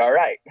should be all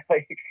right.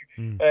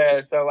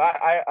 So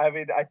I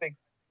mean, I think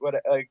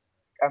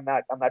I'm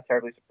not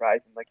terribly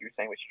surprised, and like you were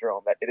saying with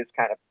Strome, that it is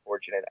kind of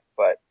fortunate,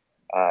 but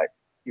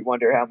you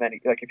wonder how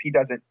many, like, if he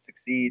doesn't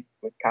succeed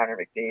with Connor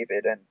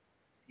McDavid, and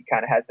he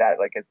kind of has that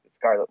like a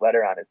scarlet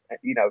letter on his,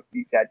 you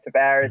had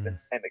Tavares and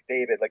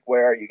McDavid, like,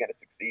 where are you going to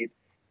succeed?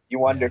 You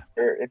wonder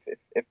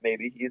if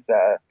maybe he's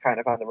kind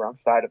of on the wrong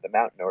side of the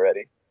mountain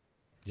already.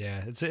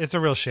 Yeah, it's a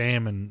real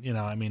shame, and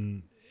I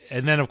mean,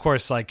 and then of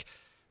course, like,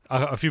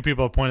 a few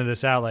people have pointed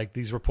this out, like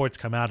these reports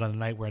come out on the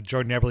night where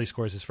Jordan Eberle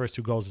scores his first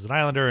 2 goals as an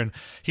Islander, and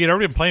he had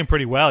already been playing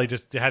pretty well. He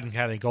just hadn't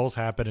had any goals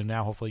happen, and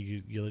now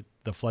hopefully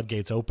the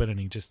floodgates open, and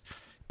he just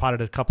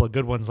potted a couple of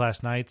good ones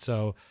last night.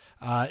 So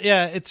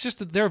it's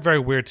just, they're a very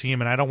weird team,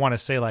 and I don't want to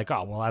say like,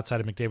 oh well, outside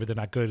of McDavid they're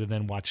not good, and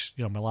then watch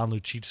Milan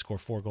Lucic score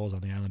 4 goals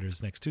on the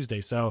Islanders next Tuesday.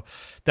 So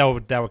that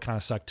would kind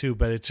of suck too.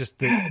 But it's just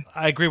that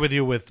I agree with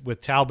you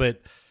with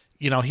Talbot.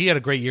 He had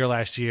a great year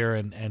last year,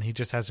 and he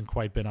just hasn't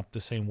quite been up the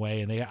same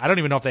way. And I don't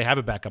even know if they have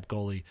a backup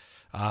goalie,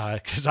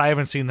 because I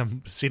haven't seen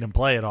him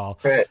play at all.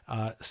 Right.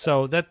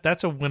 So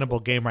that's a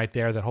winnable game right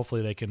there that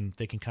hopefully they can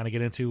kind of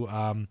get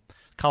into.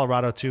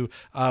 Colorado too.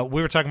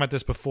 We were talking about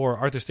this before.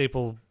 Arthur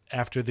Staple,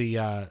 after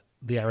the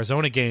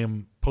Arizona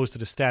game,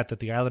 posted a stat that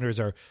the Islanders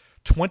are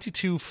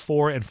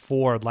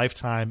 22-4-4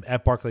 lifetime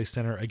at Barclays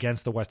Center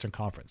against the Western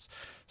Conference.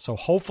 So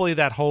hopefully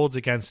that holds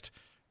against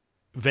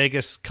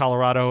Vegas,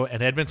 Colorado,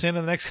 and Edmonton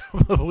in the next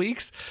couple of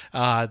weeks.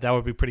 That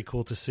would be pretty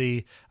cool to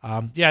see.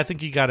 I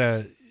think you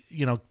gotta,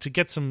 to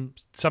get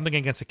something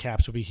against the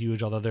Caps would be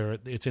huge. Although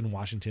it's in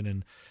Washington,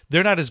 and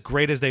they're not as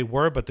great as they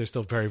were, but they're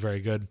still very,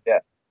 very good. Yeah,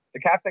 the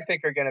Caps I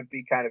think are going to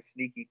be kind of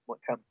sneaky when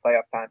it comes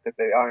playoff time, because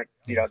they aren't,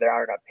 they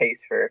aren't on pace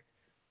for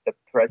the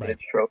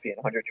President's Trophy and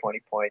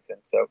 120 points, and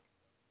so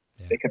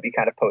they could be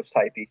kind of post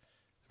hypey.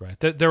 Right.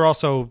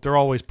 They're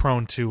always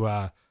prone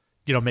to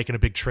making a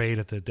big trade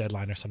at the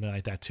deadline or something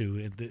like that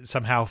too,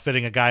 somehow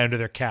fitting a guy under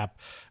their cap.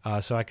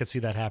 So I could see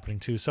that happening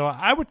too. So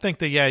I would think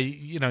that,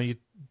 you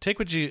take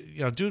what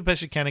do the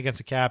best you can against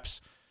the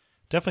Caps.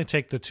 Definitely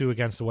take the 2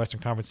 against the Western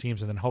Conference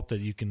teams, and then hope that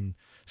you can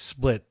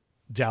split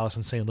Dallas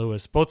and St.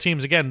 Louis. Both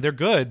teams, again, they're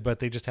good, but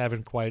they just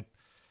haven't quite,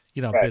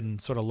 been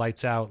sort of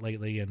lights out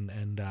lately.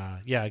 And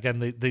again,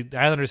 the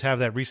Islanders have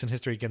that recent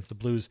history against the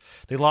Blues.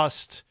 They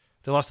lost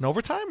in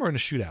overtime or in a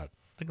shootout?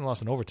 I think they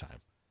lost in overtime.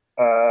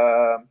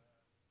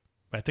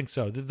 I think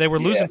so. They were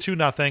losing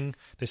 2-0.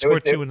 They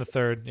scored 2 in the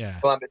third. Yeah,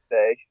 Columbus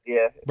Day.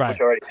 Yeah, right. Which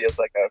already feels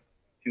like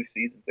 2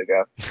 seasons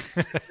ago.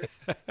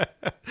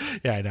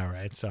 Yeah, I know,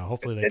 right? So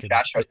hopefully they can.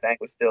 Josh Hosang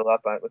was still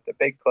up with the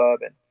big club,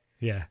 and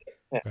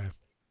right.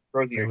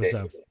 Rosier days.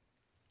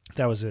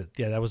 That was it.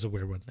 Yeah, that was a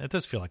weird one. It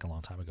does feel like a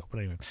long time ago, but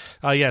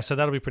anyway. So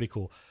that'll be pretty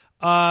cool.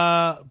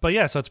 But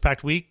yeah, so it's a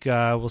packed week.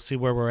 We'll see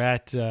where we're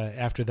at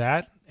after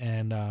that,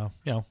 and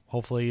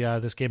hopefully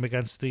this game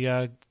against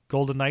the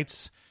Golden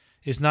Knights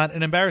is not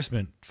an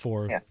embarrassment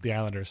for the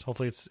Islanders.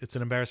 Hopefully it's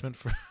an embarrassment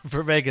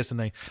for Vegas, and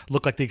they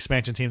look like the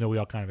expansion team that we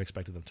all kind of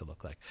expected them to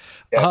look like.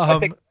 Yeah, I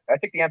think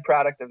the end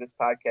product of this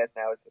podcast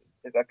now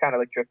is I kind of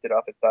like drifted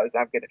off its thought, is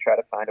I'm going to try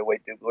to find a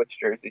Wade Dublowitz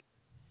jersey.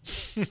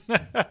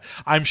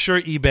 I'm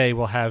sure eBay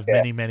will have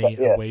many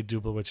Wade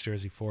Dublowitz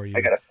jersey for you.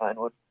 I got to find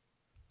one.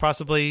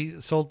 Possibly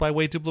sold by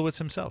Wade Dublowitz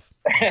himself.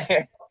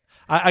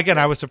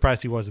 I was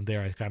surprised he wasn't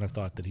there. I kind of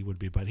thought that he would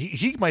be, but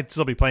he might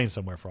still be playing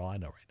somewhere for all I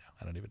know right now.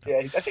 I don't even know.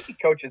 Yeah, I think he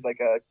coaches like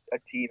a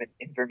team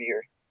in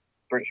Vermeer,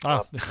 British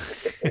Columbia,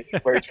 Oh.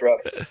 where it's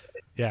rough.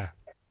 Yeah,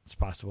 it's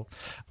possible.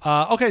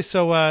 Okay,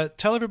 so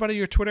tell everybody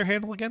your Twitter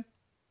handle again.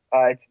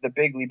 It's the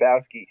Big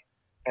Lebowski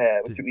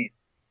with 2 E's.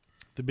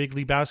 The Big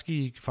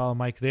Lebowski. You can follow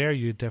Mike there.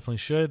 You definitely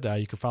should.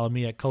 You can follow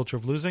me at Culture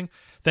of Losing.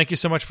 Thank you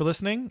so much for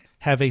listening.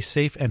 Have a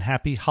safe and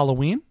happy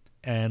Halloween,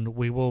 and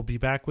we will be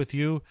back with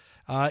you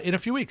in a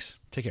few weeks.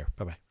 Take care.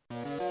 Bye-bye.